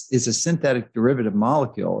 It's a synthetic derivative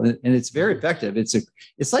molecule, and it's very effective.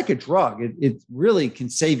 It's like a drug. It really can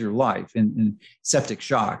save your life in septic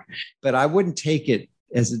shock. But I wouldn't take it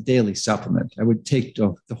as a daily supplement. I would take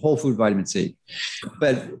the whole food vitamin C.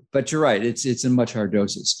 But you're right. It's in much higher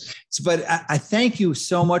doses. So, but I thank you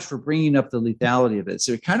so much for bringing up the lethality of it.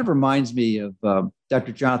 So it kind of reminds me of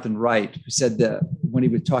Dr. Jonathan Wright, who said that when he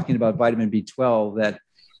was talking about vitamin B12, that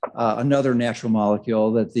another natural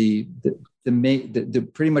molecule, that the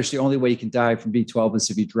pretty much the only way you can die from B12 is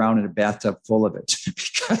if you drown in a bathtub full of it,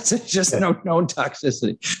 because it's just no known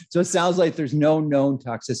toxicity. So it sounds like there's no known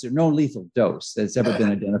toxicity, no lethal dose that's ever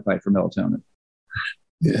been identified for melatonin.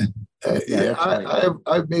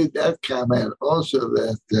 I've made that comment also,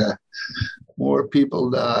 that more people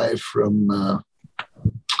die from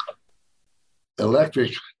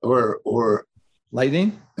electric or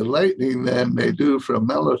lightning than they do from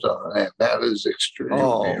melatonin, and that is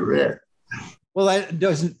extremely rare. Well,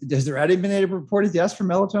 does there already been a reported deaths from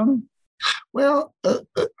melatonin? Well,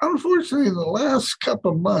 unfortunately, in the last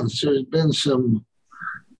couple of months, there's been some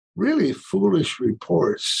really foolish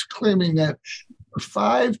reports claiming that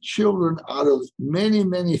 5 children out of many,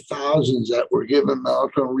 many thousands that were given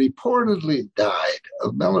melatonin reportedly died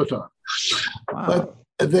of melatonin. Wow. But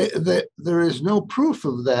there is no proof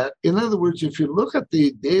of that. In other words, if you look at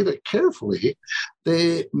the data carefully,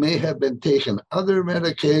 they may have been taking other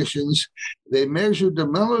medications. They measured the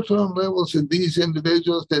melatonin levels in these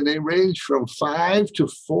individuals, and they range from 5 to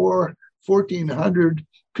 1,400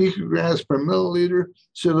 picograms per milliliter.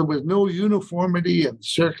 So there was no uniformity in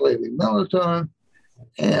circulating melatonin.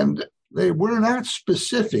 And they were not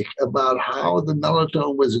specific about how the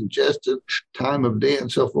melatonin was ingested, time of day,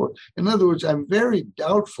 and so forth. In other words, I'm very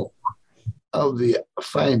doubtful of the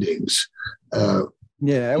findings. It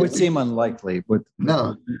would seem unlikely, with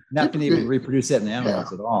not being able to reproduce that in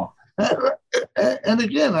animals at all. And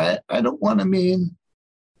again, I don't want to mean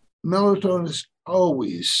melatonin is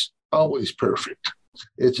always perfect.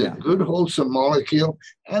 It's a good, wholesome molecule,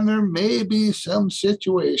 and there may be some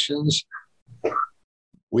situations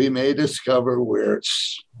we may discover where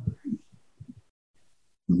it's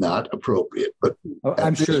not appropriate. But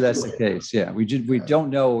I'm sure that's the case. Yeah, we don't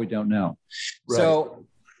know what we don't know. Right. So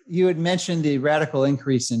you had mentioned the radical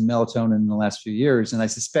increase in melatonin in the last few years, and I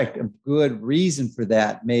suspect a good reason for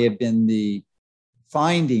that may have been the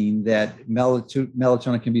finding that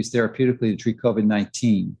melatonin can be used therapeutically to treat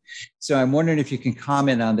COVID-19. So I'm wondering if you can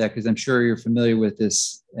comment on that, because I'm sure you're familiar with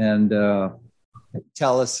this, and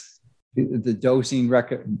tell us the doses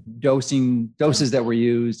that were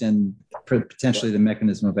used and potentially the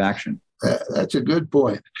mechanism of action. That's a good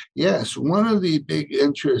point. Yes, one of the big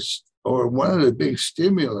interests, or one of the big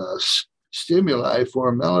stimuli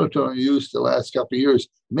for melatonin use the last couple of years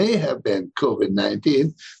may have been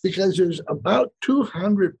COVID-19, because there's about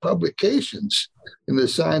 200 publications in the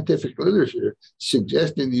scientific literature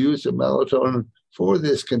suggesting the use of melatonin for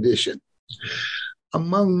this condition.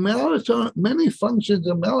 Among melatonin, many functions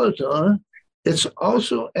of melatonin, it's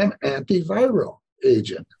also an antiviral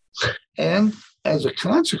agent. And as a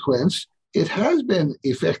consequence, it has been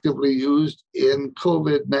effectively used in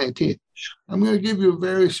COVID-19. I'm going to give you a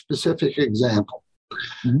very specific example.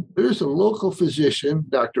 Mm-hmm. There's a local physician,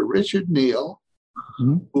 Dr. Richard Neal,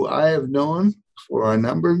 who I have known for a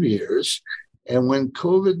number of years. And when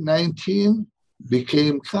COVID-19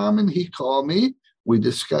 became common, he called me. We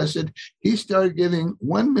discussed it. He started giving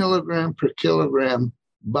 1 milligram per kilogram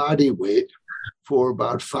body weight for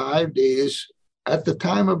about 5 days at the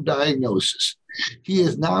time of diagnosis. He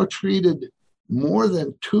has now treated more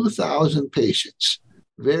than 2,000 patients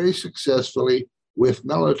very successfully with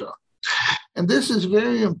melatonin. And this is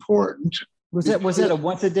very important. Was that a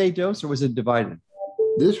once-a-day dose, or was it divided?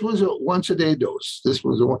 This was a once-a-day dose.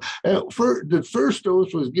 The first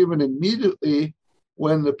dose was given immediately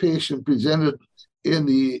when the patient presented in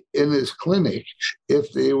his clinic,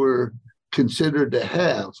 if they were considered to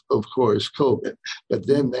have, of course, COVID, but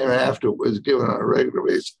then thereafter was given on a regular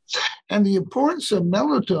basis. And the importance of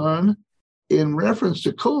melatonin in reference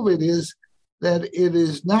to COVID is that it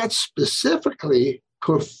is not specifically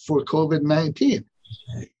for COVID-19.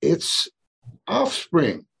 It's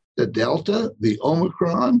offspring, the Delta, the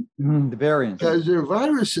Omicron, the variants. Because they're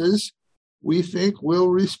viruses we think will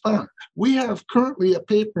respond. We have currently a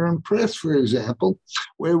paper in press, for example,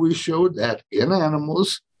 where we showed that in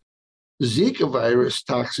animals, Zika virus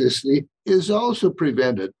toxicity is also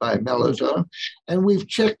prevented by melatonin. And we've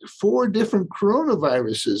checked 4 different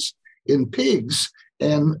coronaviruses in pigs,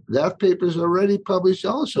 and that paper is already published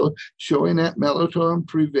also, showing that melatonin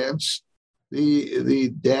prevents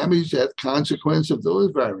the damage that consequence of those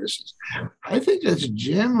viruses. I think that's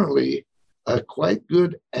generally a quite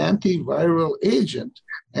good antiviral agent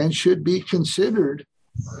and should be considered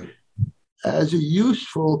as a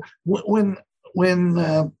useful. When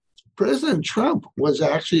President Trump was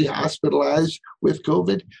actually hospitalized with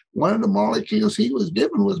COVID, one of the molecules he was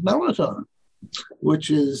given was melatonin, which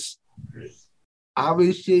is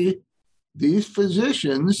obviously these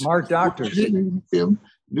physicians, smart doctors,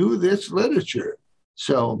 knew this literature.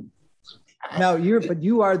 So now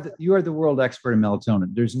you are the world expert in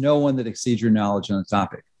melatonin. There's no one that exceeds your knowledge on the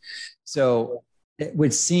topic. So it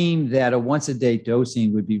would seem that a once a day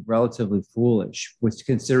dosing would be relatively foolish, with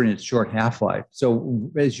considering its short half-life. So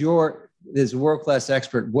as a world-class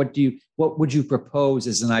expert, what would you propose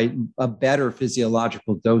as a better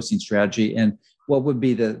physiological dosing strategy, and what would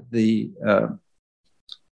be the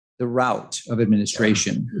route of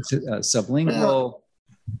administration? Sublingual.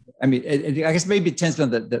 I mean, I guess maybe it depends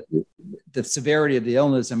on the severity of the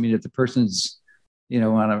illness. I mean, if the person's,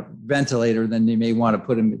 on a ventilator, then you may want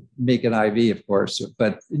to make an IV, of course.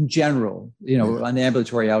 But in general, an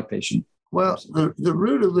ambulatory outpatient. Well, the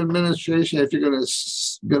route of administration, if you're going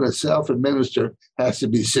to self-administer, has to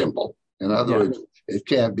be simple. In other words, it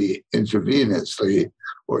can't be intravenously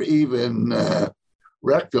or even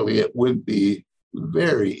rectally. It wouldn't be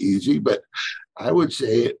very easy, but I would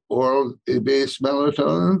say oral-based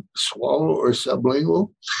melatonin, swallow or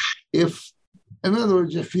sublingual. In other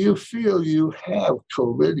words, if you feel you have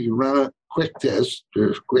COVID, you run a quick test.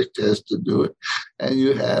 There's a quick test to do it, and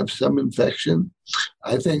you have some infection,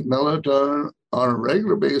 I think melatonin on a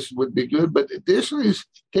regular basis would be good, but additionally,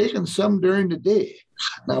 taking some during the day.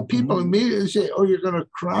 Now, people immediately say, you're going to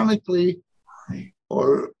chronically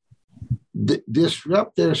or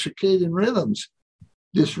disrupt their circadian rhythms.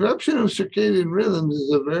 Disruption of circadian rhythms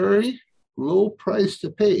is a very low price to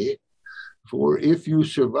pay for if you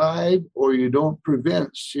survive or you don't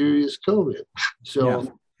prevent serious COVID.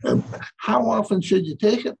 So how often should you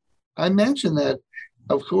take it? I mentioned that,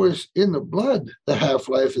 of course, in the blood, the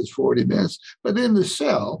half-life is 40 minutes, but in the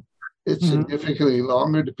cell, it's significantly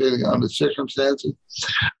longer depending on the circumstances.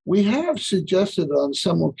 We have suggested on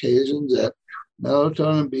some occasions that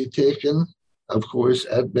melatonin be taken, of course,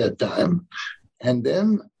 at bedtime, and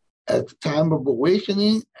then at the time of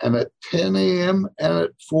awakening, and at 10 a.m. and at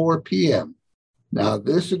 4 p.m. Now,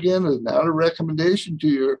 this, again, is not a recommendation to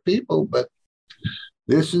your people, but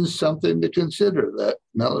this is something to consider, that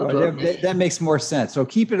melatonin. That makes more sense. So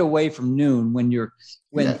keep it away from noon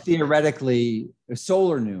when theoretically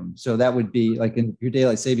solar noon. So that would be like in your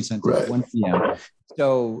daylight savings time, right. 1 p.m.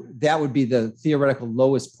 So that would be the theoretical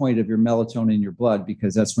lowest point of your melatonin in your blood,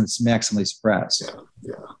 because that's when it's maximally suppressed.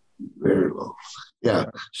 Yeah. Very low. Yeah,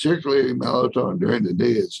 circulating melatonin during the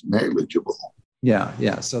day is negligible.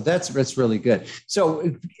 Yeah. So that's really good.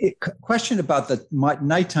 So, question about the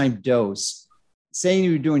nighttime dose. Saying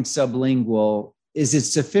you're doing sublingual, is it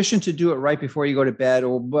sufficient to do it right before you go to bed,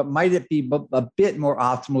 or might it be a bit more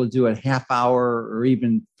optimal to do it half hour or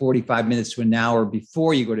even 45 minutes to an hour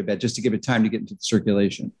before you go to bed, just to give it time to get into the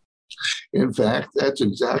circulation? In fact, that's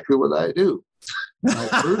exactly what I do.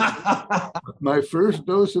 My first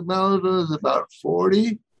dose of melatonin is about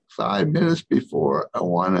 45 minutes before I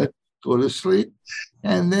want to go to sleep.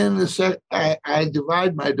 And then I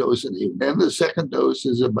divide my dose in even. Then the second dose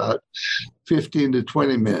is about 15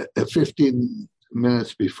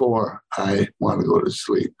 minutes before I want to go to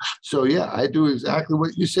sleep. So I do exactly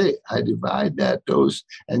what you say. I divide that dose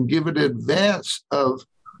and give it advance of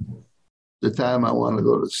the time I want to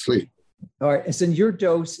go to sleep. All right. And so your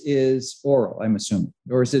dose is oral, I'm assuming,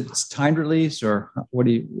 or is it timed release, or what are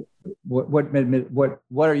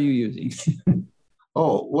you using?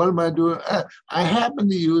 What am I doing? I happen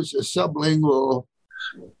to use a sublingual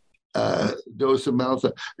dose of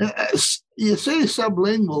melatonin. You say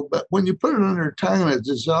sublingual, but when you put it under your tongue and it's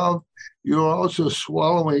dissolved, you're also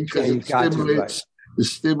swallowing because it stimulates It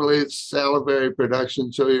stimulates salivary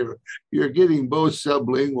production, so you're getting both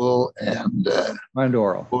sublingual and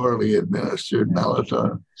oral, orally administered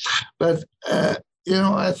melatonin. But I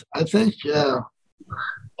think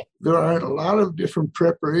there are a lot of different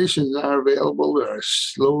preparations that are available. There are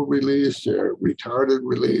slow release, there are retarded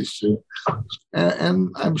release, and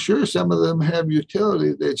I'm sure some of them have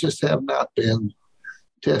utility. They just have not been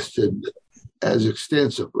tested as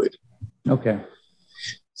extensively. Okay.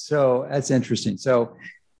 So that's interesting. So,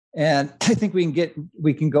 and I think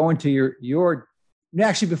we can go into your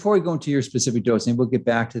actually, before we go into your specific dosing, we'll get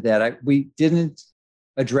back to that. We didn't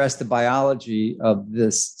address the biology of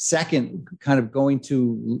this second kind of going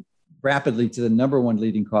to rapidly to the number one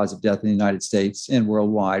leading cause of death in the United States and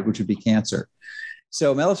worldwide, which would be cancer.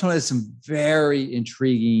 So melatonin has some very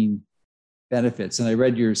intriguing benefits. And I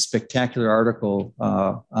read your spectacular article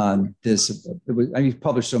on this. You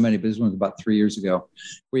published so many, but this one was about 3 years ago,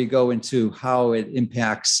 where you go into how it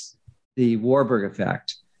impacts the Warburg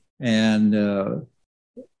effect. And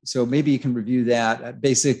so maybe you can review that.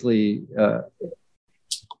 Basically,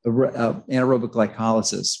 anaerobic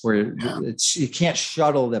glycolysis, where you can't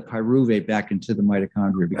shuttle the pyruvate back into the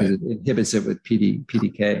mitochondria because it inhibits it with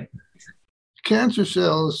PDK. Cancer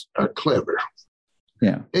cells are clever.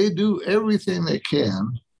 Yeah, they do everything they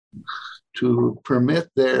can to permit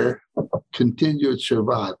their continued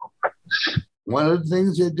survival. One of the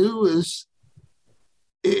things they do is,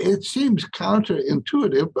 it seems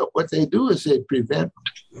counterintuitive, but what they do is they prevent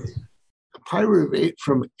pyruvate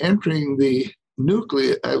from entering the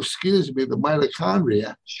the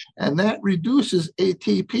mitochondria, and that reduces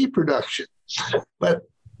ATP production. But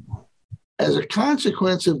as a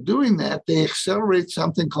consequence of doing that, they accelerate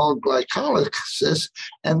something called glycolysis,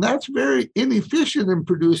 and that's very inefficient in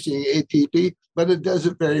producing ATP, but it does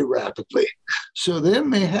it very rapidly. So then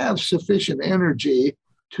they have sufficient energy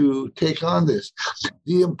to take on this.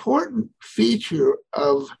 The important feature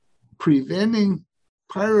of preventing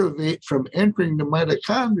pyruvate from entering the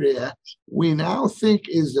mitochondria, we now think,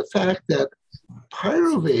 is the fact that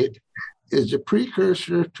pyruvate is a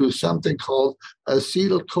precursor to something called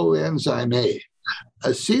acetyl coenzyme A.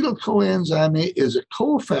 Acetyl coenzyme A is a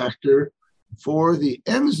cofactor for the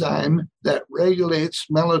enzyme that regulates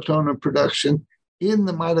melatonin production in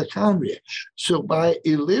the mitochondria. So by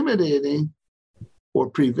eliminating or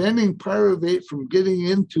preventing pyruvate from getting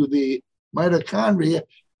into the mitochondria,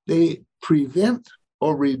 they prevent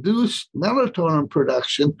or reduce melatonin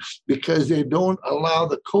production because they don't allow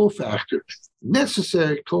the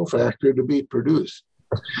necessary cofactor to be produced.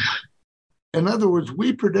 In other words,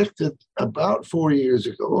 we predicted about 4 years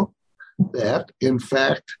ago that, in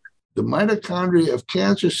fact, the mitochondria of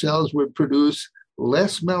cancer cells would produce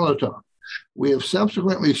less melatonin. We have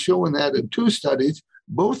subsequently shown that in 2 studies,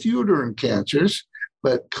 both uterine cancers,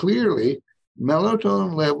 but clearly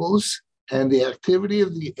melatonin levels and the activity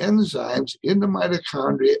of the enzymes in the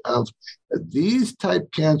mitochondria of these type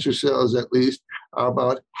cancer cells, at least, are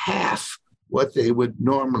about half what they would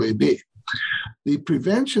normally be. The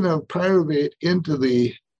prevention of pyruvate into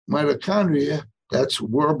the mitochondria, that's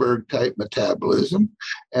Warburg type metabolism.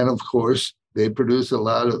 And of course, they produce a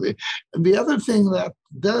lot of and the other thing that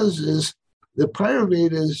does is the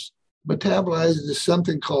pyruvate is metabolized as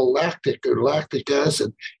something called lactic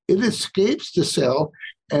acid. It escapes the cell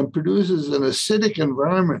and produces an acidic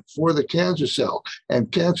environment for the cancer cell,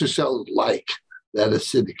 and cancer cells like that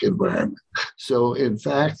acidic environment. So in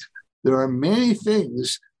fact, there are many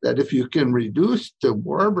things that if you can reduce the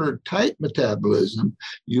Warburg type metabolism,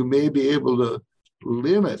 you may be able to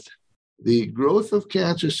limit the growth of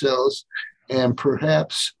cancer cells and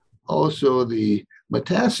perhaps also the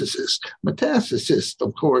metastasis. Metastasis,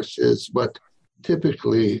 of course, is what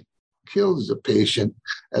typically kills the patient,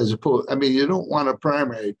 as opposed, you don't want a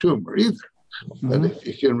primary tumor either, but if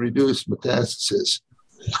you can reduce metastasis,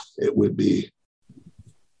 it would be.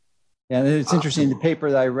 Yeah, it's interesting. The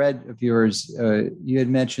paper that I read of yours, you had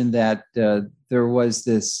mentioned that there was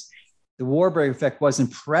the Warburg effect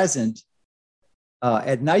wasn't present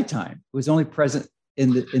at nighttime. It was only present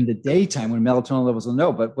in the daytime when melatonin levels are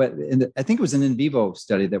low. But I think it was an in vivo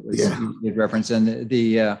study that was you referenced, and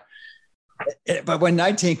but when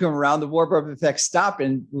nighttime came around, the Warburg effect stopped,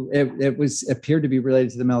 and it appeared to be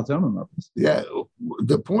related to the melatonin levels. Yeah,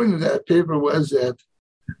 the point of that paper was that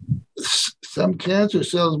some cancer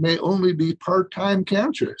cells may only be part-time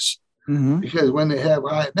cancerous because when they have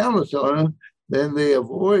high melatonin, then they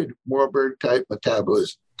avoid Warburg-type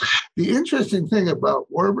metabolism. The interesting thing about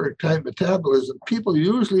Warburg-type metabolism, people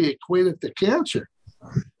usually equate it to cancer,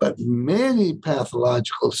 but many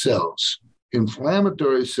pathological cells,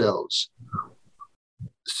 inflammatory cells,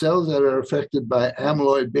 cells that are affected by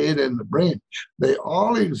amyloid beta in the brain, they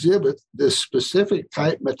all exhibit this specific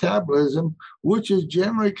type metabolism, which is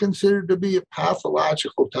generally considered to be a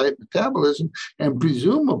pathological type metabolism. And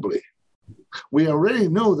presumably, we already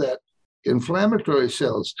know that inflammatory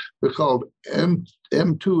cells, they're called M2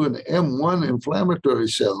 and M1 inflammatory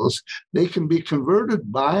cells, they can be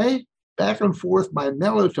converted back and forth by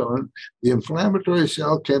melatonin. The inflammatory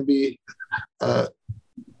cell can be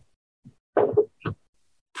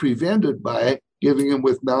prevented by giving them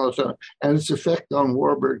with melatonin and its effect on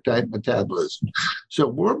Warburg type metabolism. So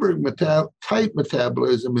Warburg type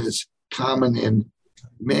metabolism is common in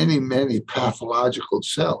many, many pathological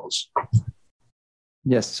cells.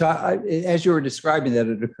 Yes. So as you were describing that,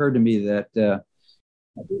 it occurred to me that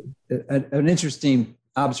an interesting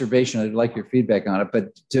observation, I'd like your feedback on it, but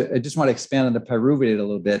I just want to expand on the pyruvate a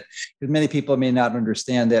little bit, because many people may not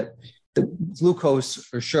understand that the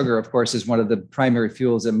glucose or sugar, of course, is one of the primary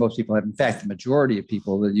fuels that most people have. In fact, the majority of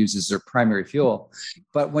people that uses their primary fuel.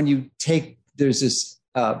 But when you take, there's this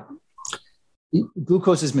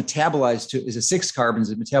glucose is metabolized is a 6 carbons,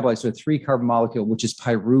 is metabolized to a 3 carbon molecule, which is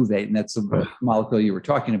pyruvate, and that's the molecule you were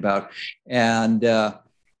talking about. And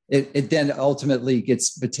it then ultimately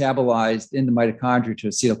gets metabolized in the mitochondria to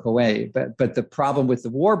acetyl-CoA. But the problem with the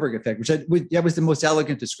Warburg effect, that was the most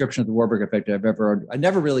elegant description of the Warburg effect I've ever heard. I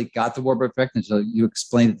never really got the Warburg effect until you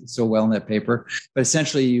explained it so well in that paper. But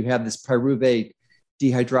essentially, you have this pyruvate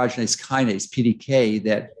dehydrogenase kinase, PDK,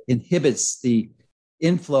 that inhibits the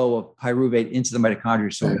inflow of pyruvate into the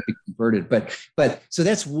mitochondria so it can be converted. But so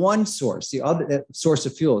that's one source. The other source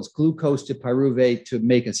of fuel is glucose to pyruvate to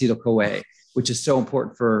make acetyl-CoA, which is so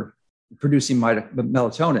important for producing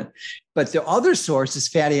melatonin. But the other source is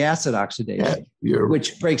fatty acid oxidation,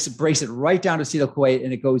 which breaks it right down to acetyl-CoA,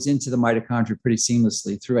 and it goes into the mitochondria pretty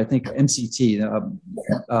seamlessly through, I think, MCT,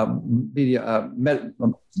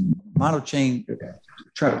 monochain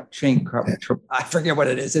chain. I forget what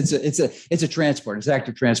it is. It's a transport. It's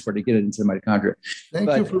active transport to get it into the mitochondria. Thank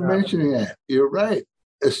you for mentioning that. You're right.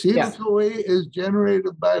 Acetyl-CoA is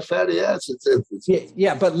generated by fatty acids.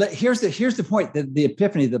 But here's the point, the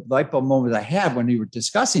epiphany, the light bulb moment I had when we were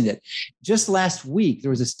discussing it. Just last week,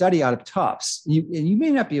 there was a study out of Tufts. And you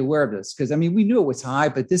may not be aware of this, because, I mean, we knew it was high,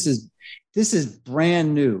 but this is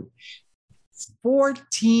brand new.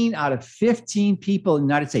 14 out of 15 people in the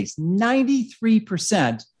United States,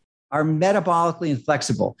 93%, are metabolically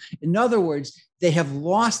inflexible. In other words, they have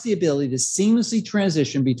lost the ability to seamlessly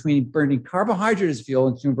transition between burning carbohydrate as fuel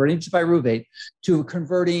and converting to pyruvate to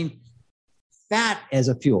converting fat as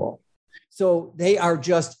a fuel. So they are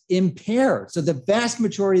just impaired. So the vast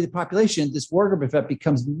majority of the population, this Warburg effect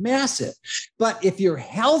becomes massive. But if you're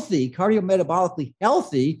healthy, cardiometabolically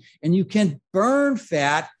healthy, and you can burn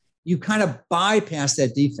fat, you kind of bypass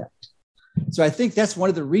that defect. So I think that's one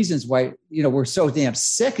of the reasons why, we're so damn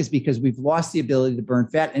sick, is because we've lost the ability to burn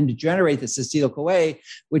fat and to generate this acetyl-CoA,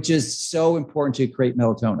 which is so important to create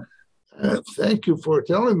melatonin. Thank you for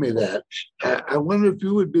telling me that. I wonder if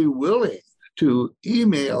you would be willing to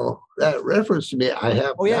email that reference to me. I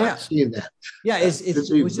have not seen that. Yeah, it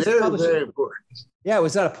was very, very important. Yeah, it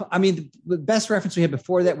was the best reference we had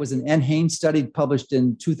before that was an N. Haynes study published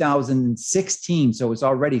in 2016. So it was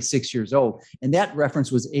already 6 years old. And that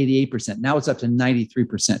reference was 88%. Now it's up to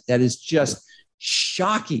 93%. That is just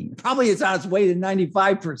shocking. Probably it's on its way to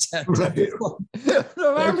 95%. Right.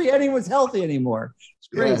 Hardly anyone's healthy anymore. It's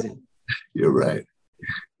crazy. Yeah, you're right.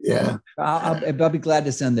 Yeah. I'll be glad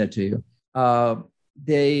to send that to you.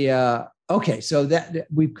 Okay, so that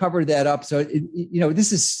we've covered that up. So,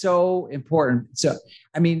 this is so important. So,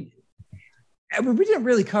 we didn't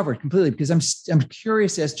really cover it completely, because I'm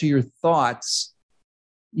curious as to your thoughts.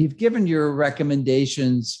 You've given your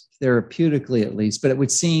recommendations therapeutically, at least, but it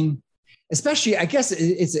would seem, especially, I guess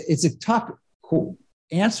it's a tough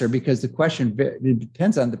answer, because the question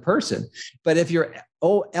depends on the person. But if you're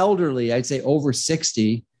elderly, I'd say over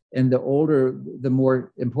 60, and the older, the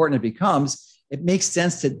more important it becomes, it makes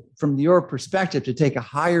sense to, from your perspective, to take a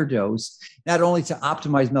higher dose, not only to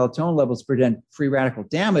optimize melatonin levels to prevent free radical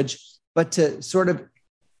damage, but to sort of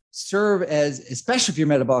serve as, especially if you're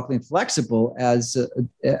metabolically inflexible, as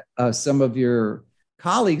some of your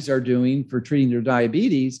colleagues are doing for treating their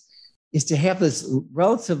diabetes, is to have this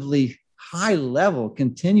relatively high level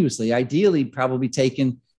continuously, ideally probably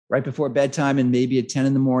taken right before bedtime and maybe at 10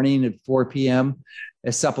 in the morning, at 4 p.m.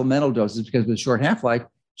 as supplemental doses, because of the short half-life,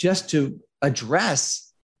 just to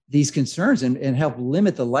address these concerns and help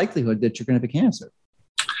limit the likelihood that you're going to have a cancer.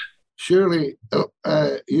 Surely,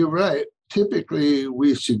 you're right. Typically,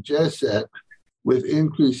 we suggest that with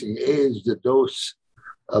increasing age, the dose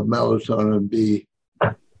of melatonin be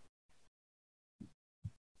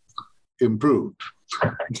improved.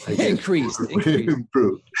 Increased.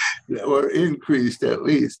 Improved, or increased at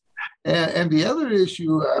least. And the other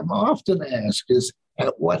issue I'm often asked is,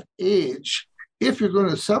 at what age, if you're going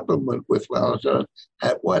to supplement with melatonin,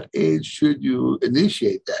 at what age should you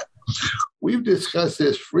initiate that? We've discussed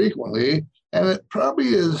this frequently, and it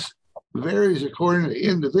probably varies according to the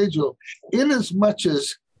individual, in as much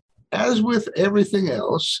as with everything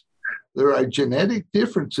else, there are genetic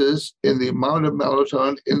differences in the amount of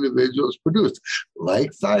melatonin individuals produce.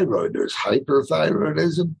 Like thyroid, there's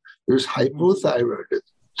hyperthyroidism, there's hypothyroidism.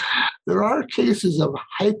 There are cases of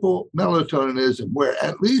hypomelatonism where,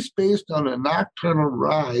 at least based on a nocturnal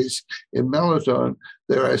rise in melatonin,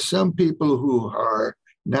 there are some people who are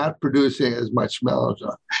not producing as much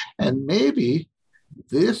melatonin. And maybe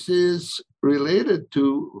this is related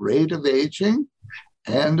to rate of aging.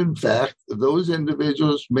 And in fact, those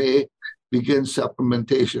individuals may begin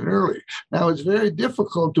supplementation early. Now, it's very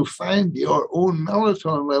difficult to find your own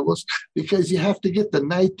melatonin levels because you have to get the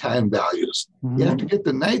nighttime values. Mm-hmm. You have to get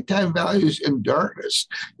the nighttime values in darkness.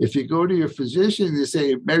 If you go to your physician and you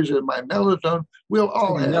say, measure my melatonin, we'll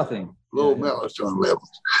all have low melatonin levels.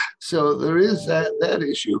 So there is that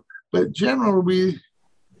issue. But generally, we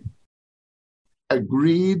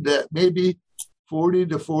agreed that maybe 40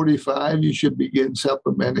 to 45, you should begin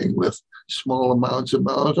supplementing with small amounts of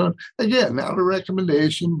melatonin. Again, not a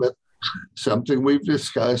recommendation, but something we've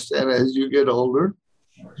discussed. And as you get older,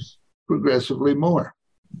 progressively more.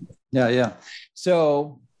 Yeah.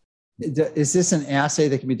 So is this an assay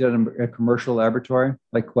that can be done in a commercial laboratory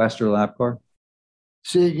like Quest or LabCorp?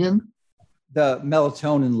 Say again? The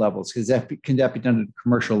melatonin levels, can that be done in a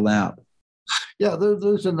commercial lab? Yeah,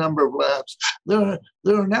 there's a number of labs. There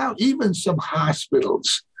are now even some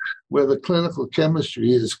hospitals where the clinical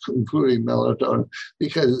chemistry is including melatonin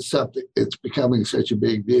because it's becoming such a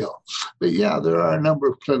big deal. But yeah, there are a number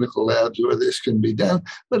of clinical labs where this can be done.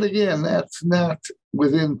 But again, that's not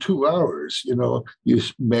within 2 hours. You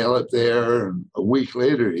mail it there, and a week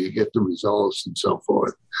later you get the results and so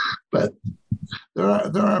forth. But there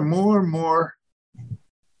are more and more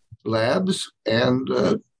labs and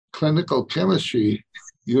clinical chemistry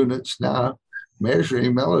units now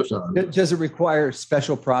measuring melatonin. Does it require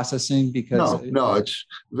special processing? Because no, it's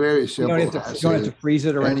very simple. You don't have to freeze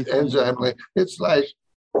it or anything? It's like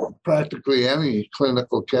practically any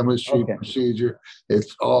clinical chemistry procedure.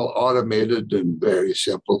 It's all automated and very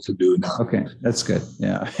simple to do now. Okay, that's good.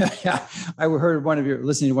 Yeah. I heard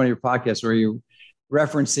listening to one of your podcasts where you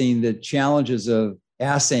referencing the challenges of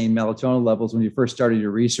assaying melatonin levels when you first started your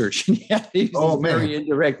research. And you had to use very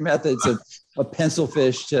indirect methods of pencil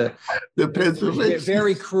fish to the pencil fish.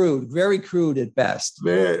 Very crude at best.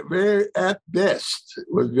 Very at best. It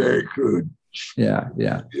was very crude. Yeah.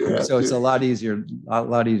 So it's a lot easier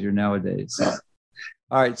nowadays. Yeah.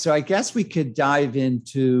 All right. So I guess we could dive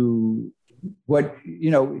into what,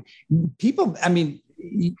 people,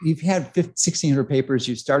 you've had 1,600 papers.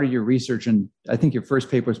 You started your research, and I think your first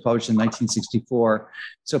paper was published in 1964.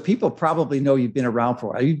 So people probably know you've been around for a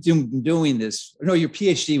while. You've been doing this. No, your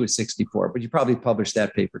Ph.D. was 64, but you probably published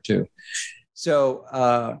that paper too. So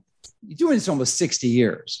you're doing this almost 60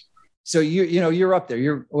 years. So you're up there.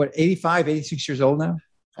 You're 85, 86 years old now?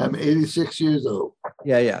 I'm 86 years old.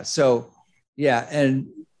 Yeah. So, yeah. And,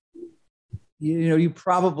 you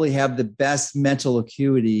probably have the best mental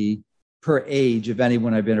acuity per age of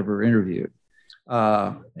anyone I've ever interviewed.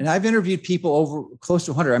 And I've interviewed people over close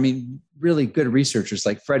to 100. Really good researchers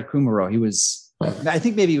like Fred Kummerow. I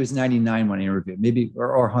think maybe he was 99 when he interviewed, maybe,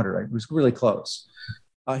 or 100. It was really close.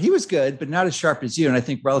 He was good, but not as sharp as you. And I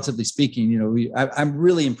think relatively speaking, I'm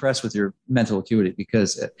really impressed with your mental acuity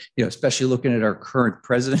because, especially looking at our current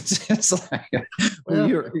presidents, it's like,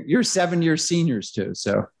 you're 7 years seniors too.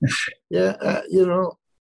 So, yeah,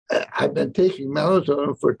 I've been taking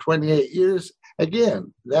melatonin for 28 years.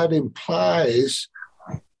 Again, that implies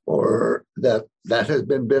or that has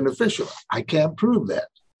been beneficial. I can't prove that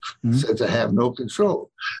since I have no control.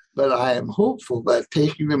 But I am hopeful that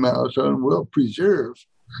taking the melatonin will preserve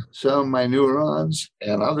some of my neurons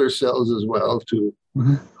and other cells as well to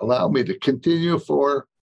allow me to continue for,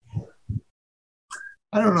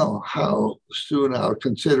 I don't know how soon I'll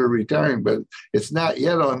consider retiring, but it's not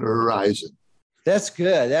yet on the horizon. That's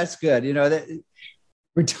good. That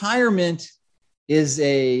retirement is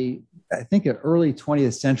I think an early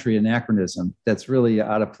 20th century anachronism that's really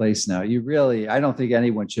out of place now. I don't think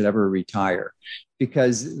anyone should ever retire,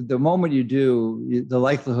 because the moment you do, the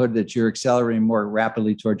likelihood that you're accelerating more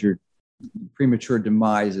rapidly towards your premature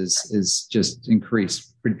demise is just increased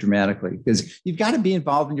pretty dramatically, because you've got to be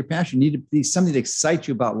involved in your passion. You need to be something that excites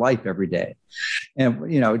you about life every day.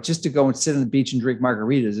 And, just to go and sit on the beach and drink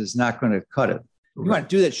margaritas is not going to cut it. You want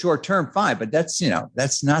to do that short term, fine, but that's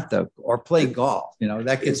not or play golf,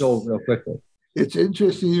 that gets old real quickly. It's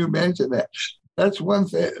interesting you mentioned that. That's one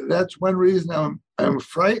thing. That's one reason I'm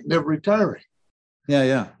frightened of retiring.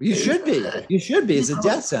 Yeah. You should be. It's a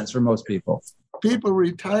death sentence for most people. People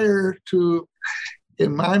retire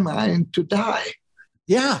in my mind, to die.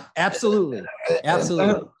 Yeah, absolutely.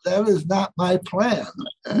 Absolutely. That is not my plan.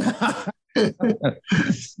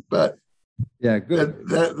 But yeah, good.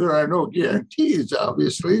 There are no guarantees,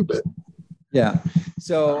 obviously, but yeah.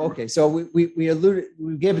 So okay. So we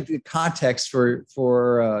gave it the context for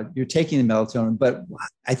you're taking the melatonin, but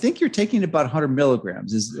I think you're taking about 100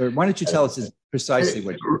 milligrams. Why don't you tell us precisely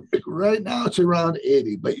what? Right now it's around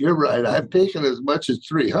 80, but you're right. I've taken as much as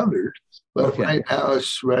 300, but right now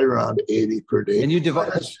it's right around 80 per day. And you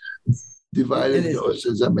divided dose,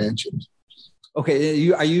 as I mentioned.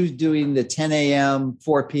 Okay, are you doing the 10 a.m.,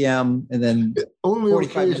 4 p.m., and then only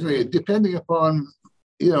occasionally, depending upon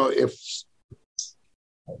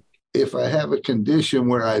if I have a condition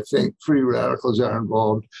where I think free radicals are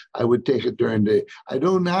involved, I would take it during the day. I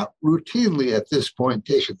do not routinely at this point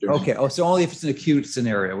take it during the day. So only if it's an acute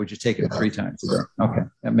scenario would you take it 3 times? Yeah. Okay,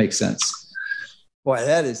 that makes sense. Boy,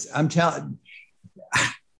 I'm telling.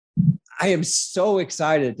 I am so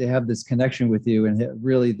excited to have this connection with you and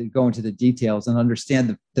really go into the details and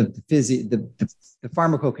understand the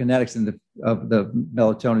pharmacokinetics of the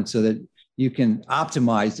melatonin, so that you can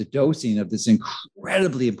optimize the dosing of this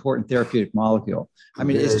incredibly important therapeutic molecule. I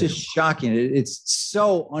mean, it's just shocking. It's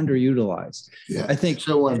so underutilized. Yeah, I think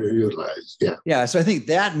so underutilized. Yeah. Yeah. So I think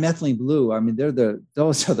that and methylene blue, I mean,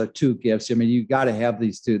 those are the two gifts. I mean, you got to have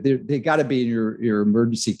these two. They got to be in your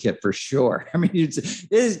emergency kit for sure. I mean,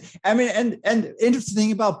 and interesting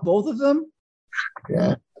thing about both of them.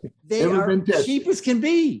 Yeah. They are cheap as can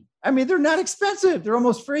be. I mean, they're not expensive. They're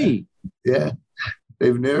almost free. Yeah.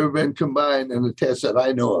 They've never been combined in the tests that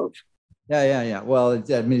I know of. Yeah. Well,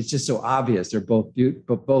 it's just so obvious. They're both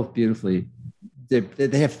beautifully.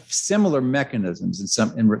 They have similar mechanisms in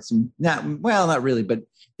some not really, but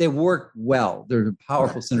they work well. They're a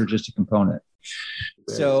powerful synergistic component.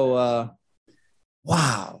 So,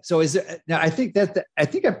 wow. So now I think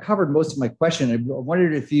I've covered most of my question. I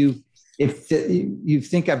wondered if you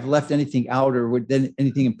think I've left anything out, or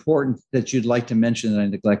anything important that you'd like to mention that I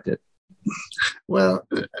neglected. Well,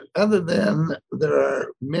 other than there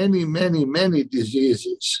are many, many, many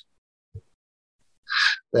diseases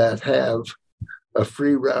that have a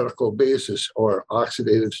free radical basis or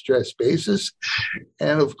oxidative stress basis.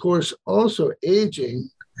 And of course, also aging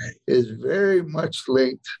is very much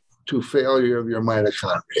linked to failure of your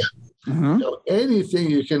mitochondria. Mm-hmm. So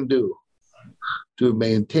anything you can do to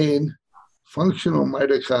maintain functional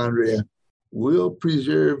mitochondria will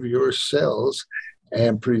preserve your cells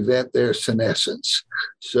and prevent their senescence.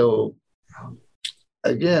 So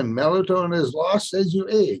again, melatonin is lost as you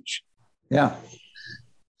age. Yeah.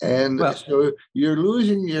 And so you're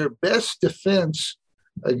losing your best defense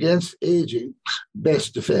against aging.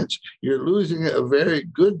 Best defense. You're losing a very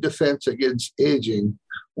good defense against aging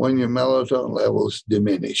when your melatonin levels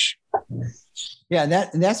diminish. Yeah,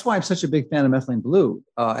 and that's why I'm such a big fan of methylene blue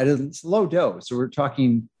at a low dose. So we're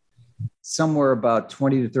talking somewhere about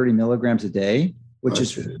 20 to 30 milligrams a day, which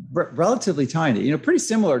is relatively tiny, pretty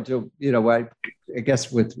similar to, I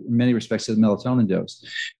guess with many respects to the melatonin dose.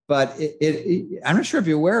 But I'm not sure if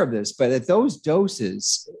you're aware of this, but at those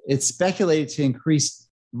doses, it's speculated to increase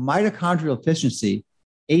mitochondrial efficiency,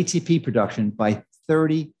 ATP production by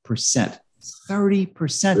 30%.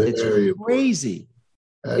 30%. It's crazy.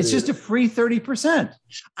 It's just a free 30%.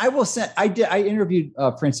 I interviewed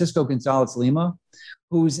Francisco Gonzalez Lima,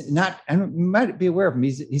 who's not, you might be aware of him.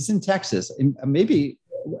 He's in Texas. Maybe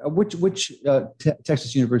which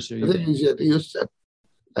Texas University are you? I think he's at Houston.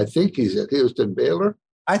 I think he's at Houston, Baylor.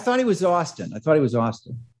 I thought he was Austin.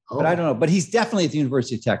 But I don't know. But he's definitely at the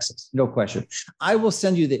University of Texas, no question. I will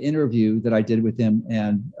send you the interview that I did with him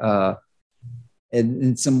and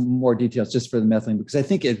some more details just for the methylene, because I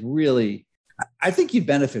think I think you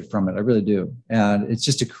benefit from it. I really do. And it's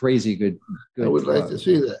just a crazy good I would like to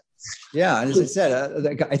see that. Yeah. And as I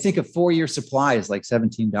said, I think a 4-year supply is like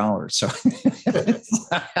 $17. So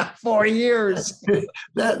 4 years.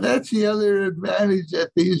 That's the other advantage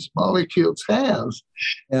that these molecules have.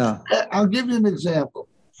 Yeah. I'll give you an example.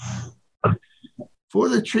 For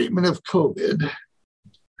the treatment of COVID,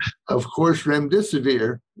 of course,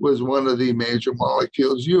 remdesivir was one of the major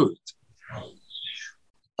molecules used.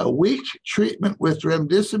 A week treatment with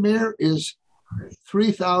remdesivir is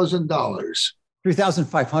 $3,000.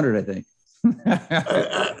 3,500, I think.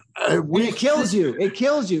 And it kills you. It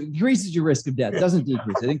kills you. Increases your risk of death. Doesn't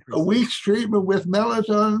decrease. It increases. A week's treatment with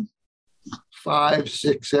melatonin, $5,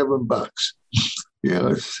 $6, $7.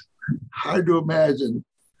 It's hard to imagine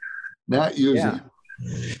not using it.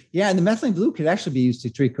 Yeah, and the methylene blue could actually be used to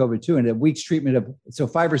treat COVID too. And a week's treatment of, so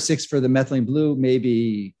 5 or 6 for the methylene blue,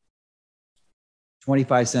 maybe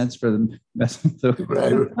 25 cents for the methylene blue.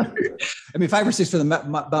 Right. I mean, 5 or 6 for the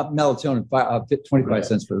melatonin, 25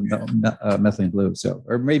 cents for the methylene blue. So,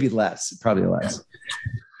 or maybe less, probably less,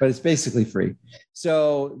 but it's basically free.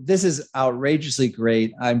 So this is outrageously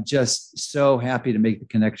great. I'm just so happy to make the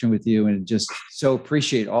connection with you and just so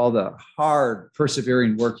appreciate all the hard,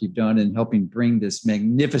 persevering work you've done in helping bring this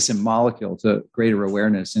magnificent molecule to greater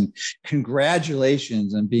awareness. And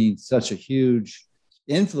congratulations on being such a huge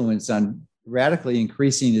influence on radically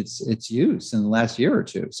increasing its use in the last year or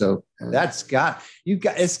two. So it's got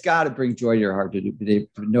to bring joy to your heart to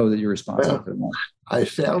know that you're responsible for that. I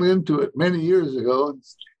fell into it many years ago and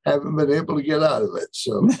haven't been able to get out of it.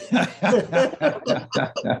 So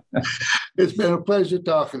it's been a pleasure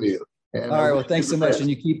talking to you. And all right. Well, thanks so much. And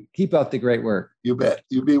you keep up the great work. You bet.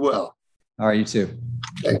 You be well. All right. You too.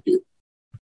 Thank you.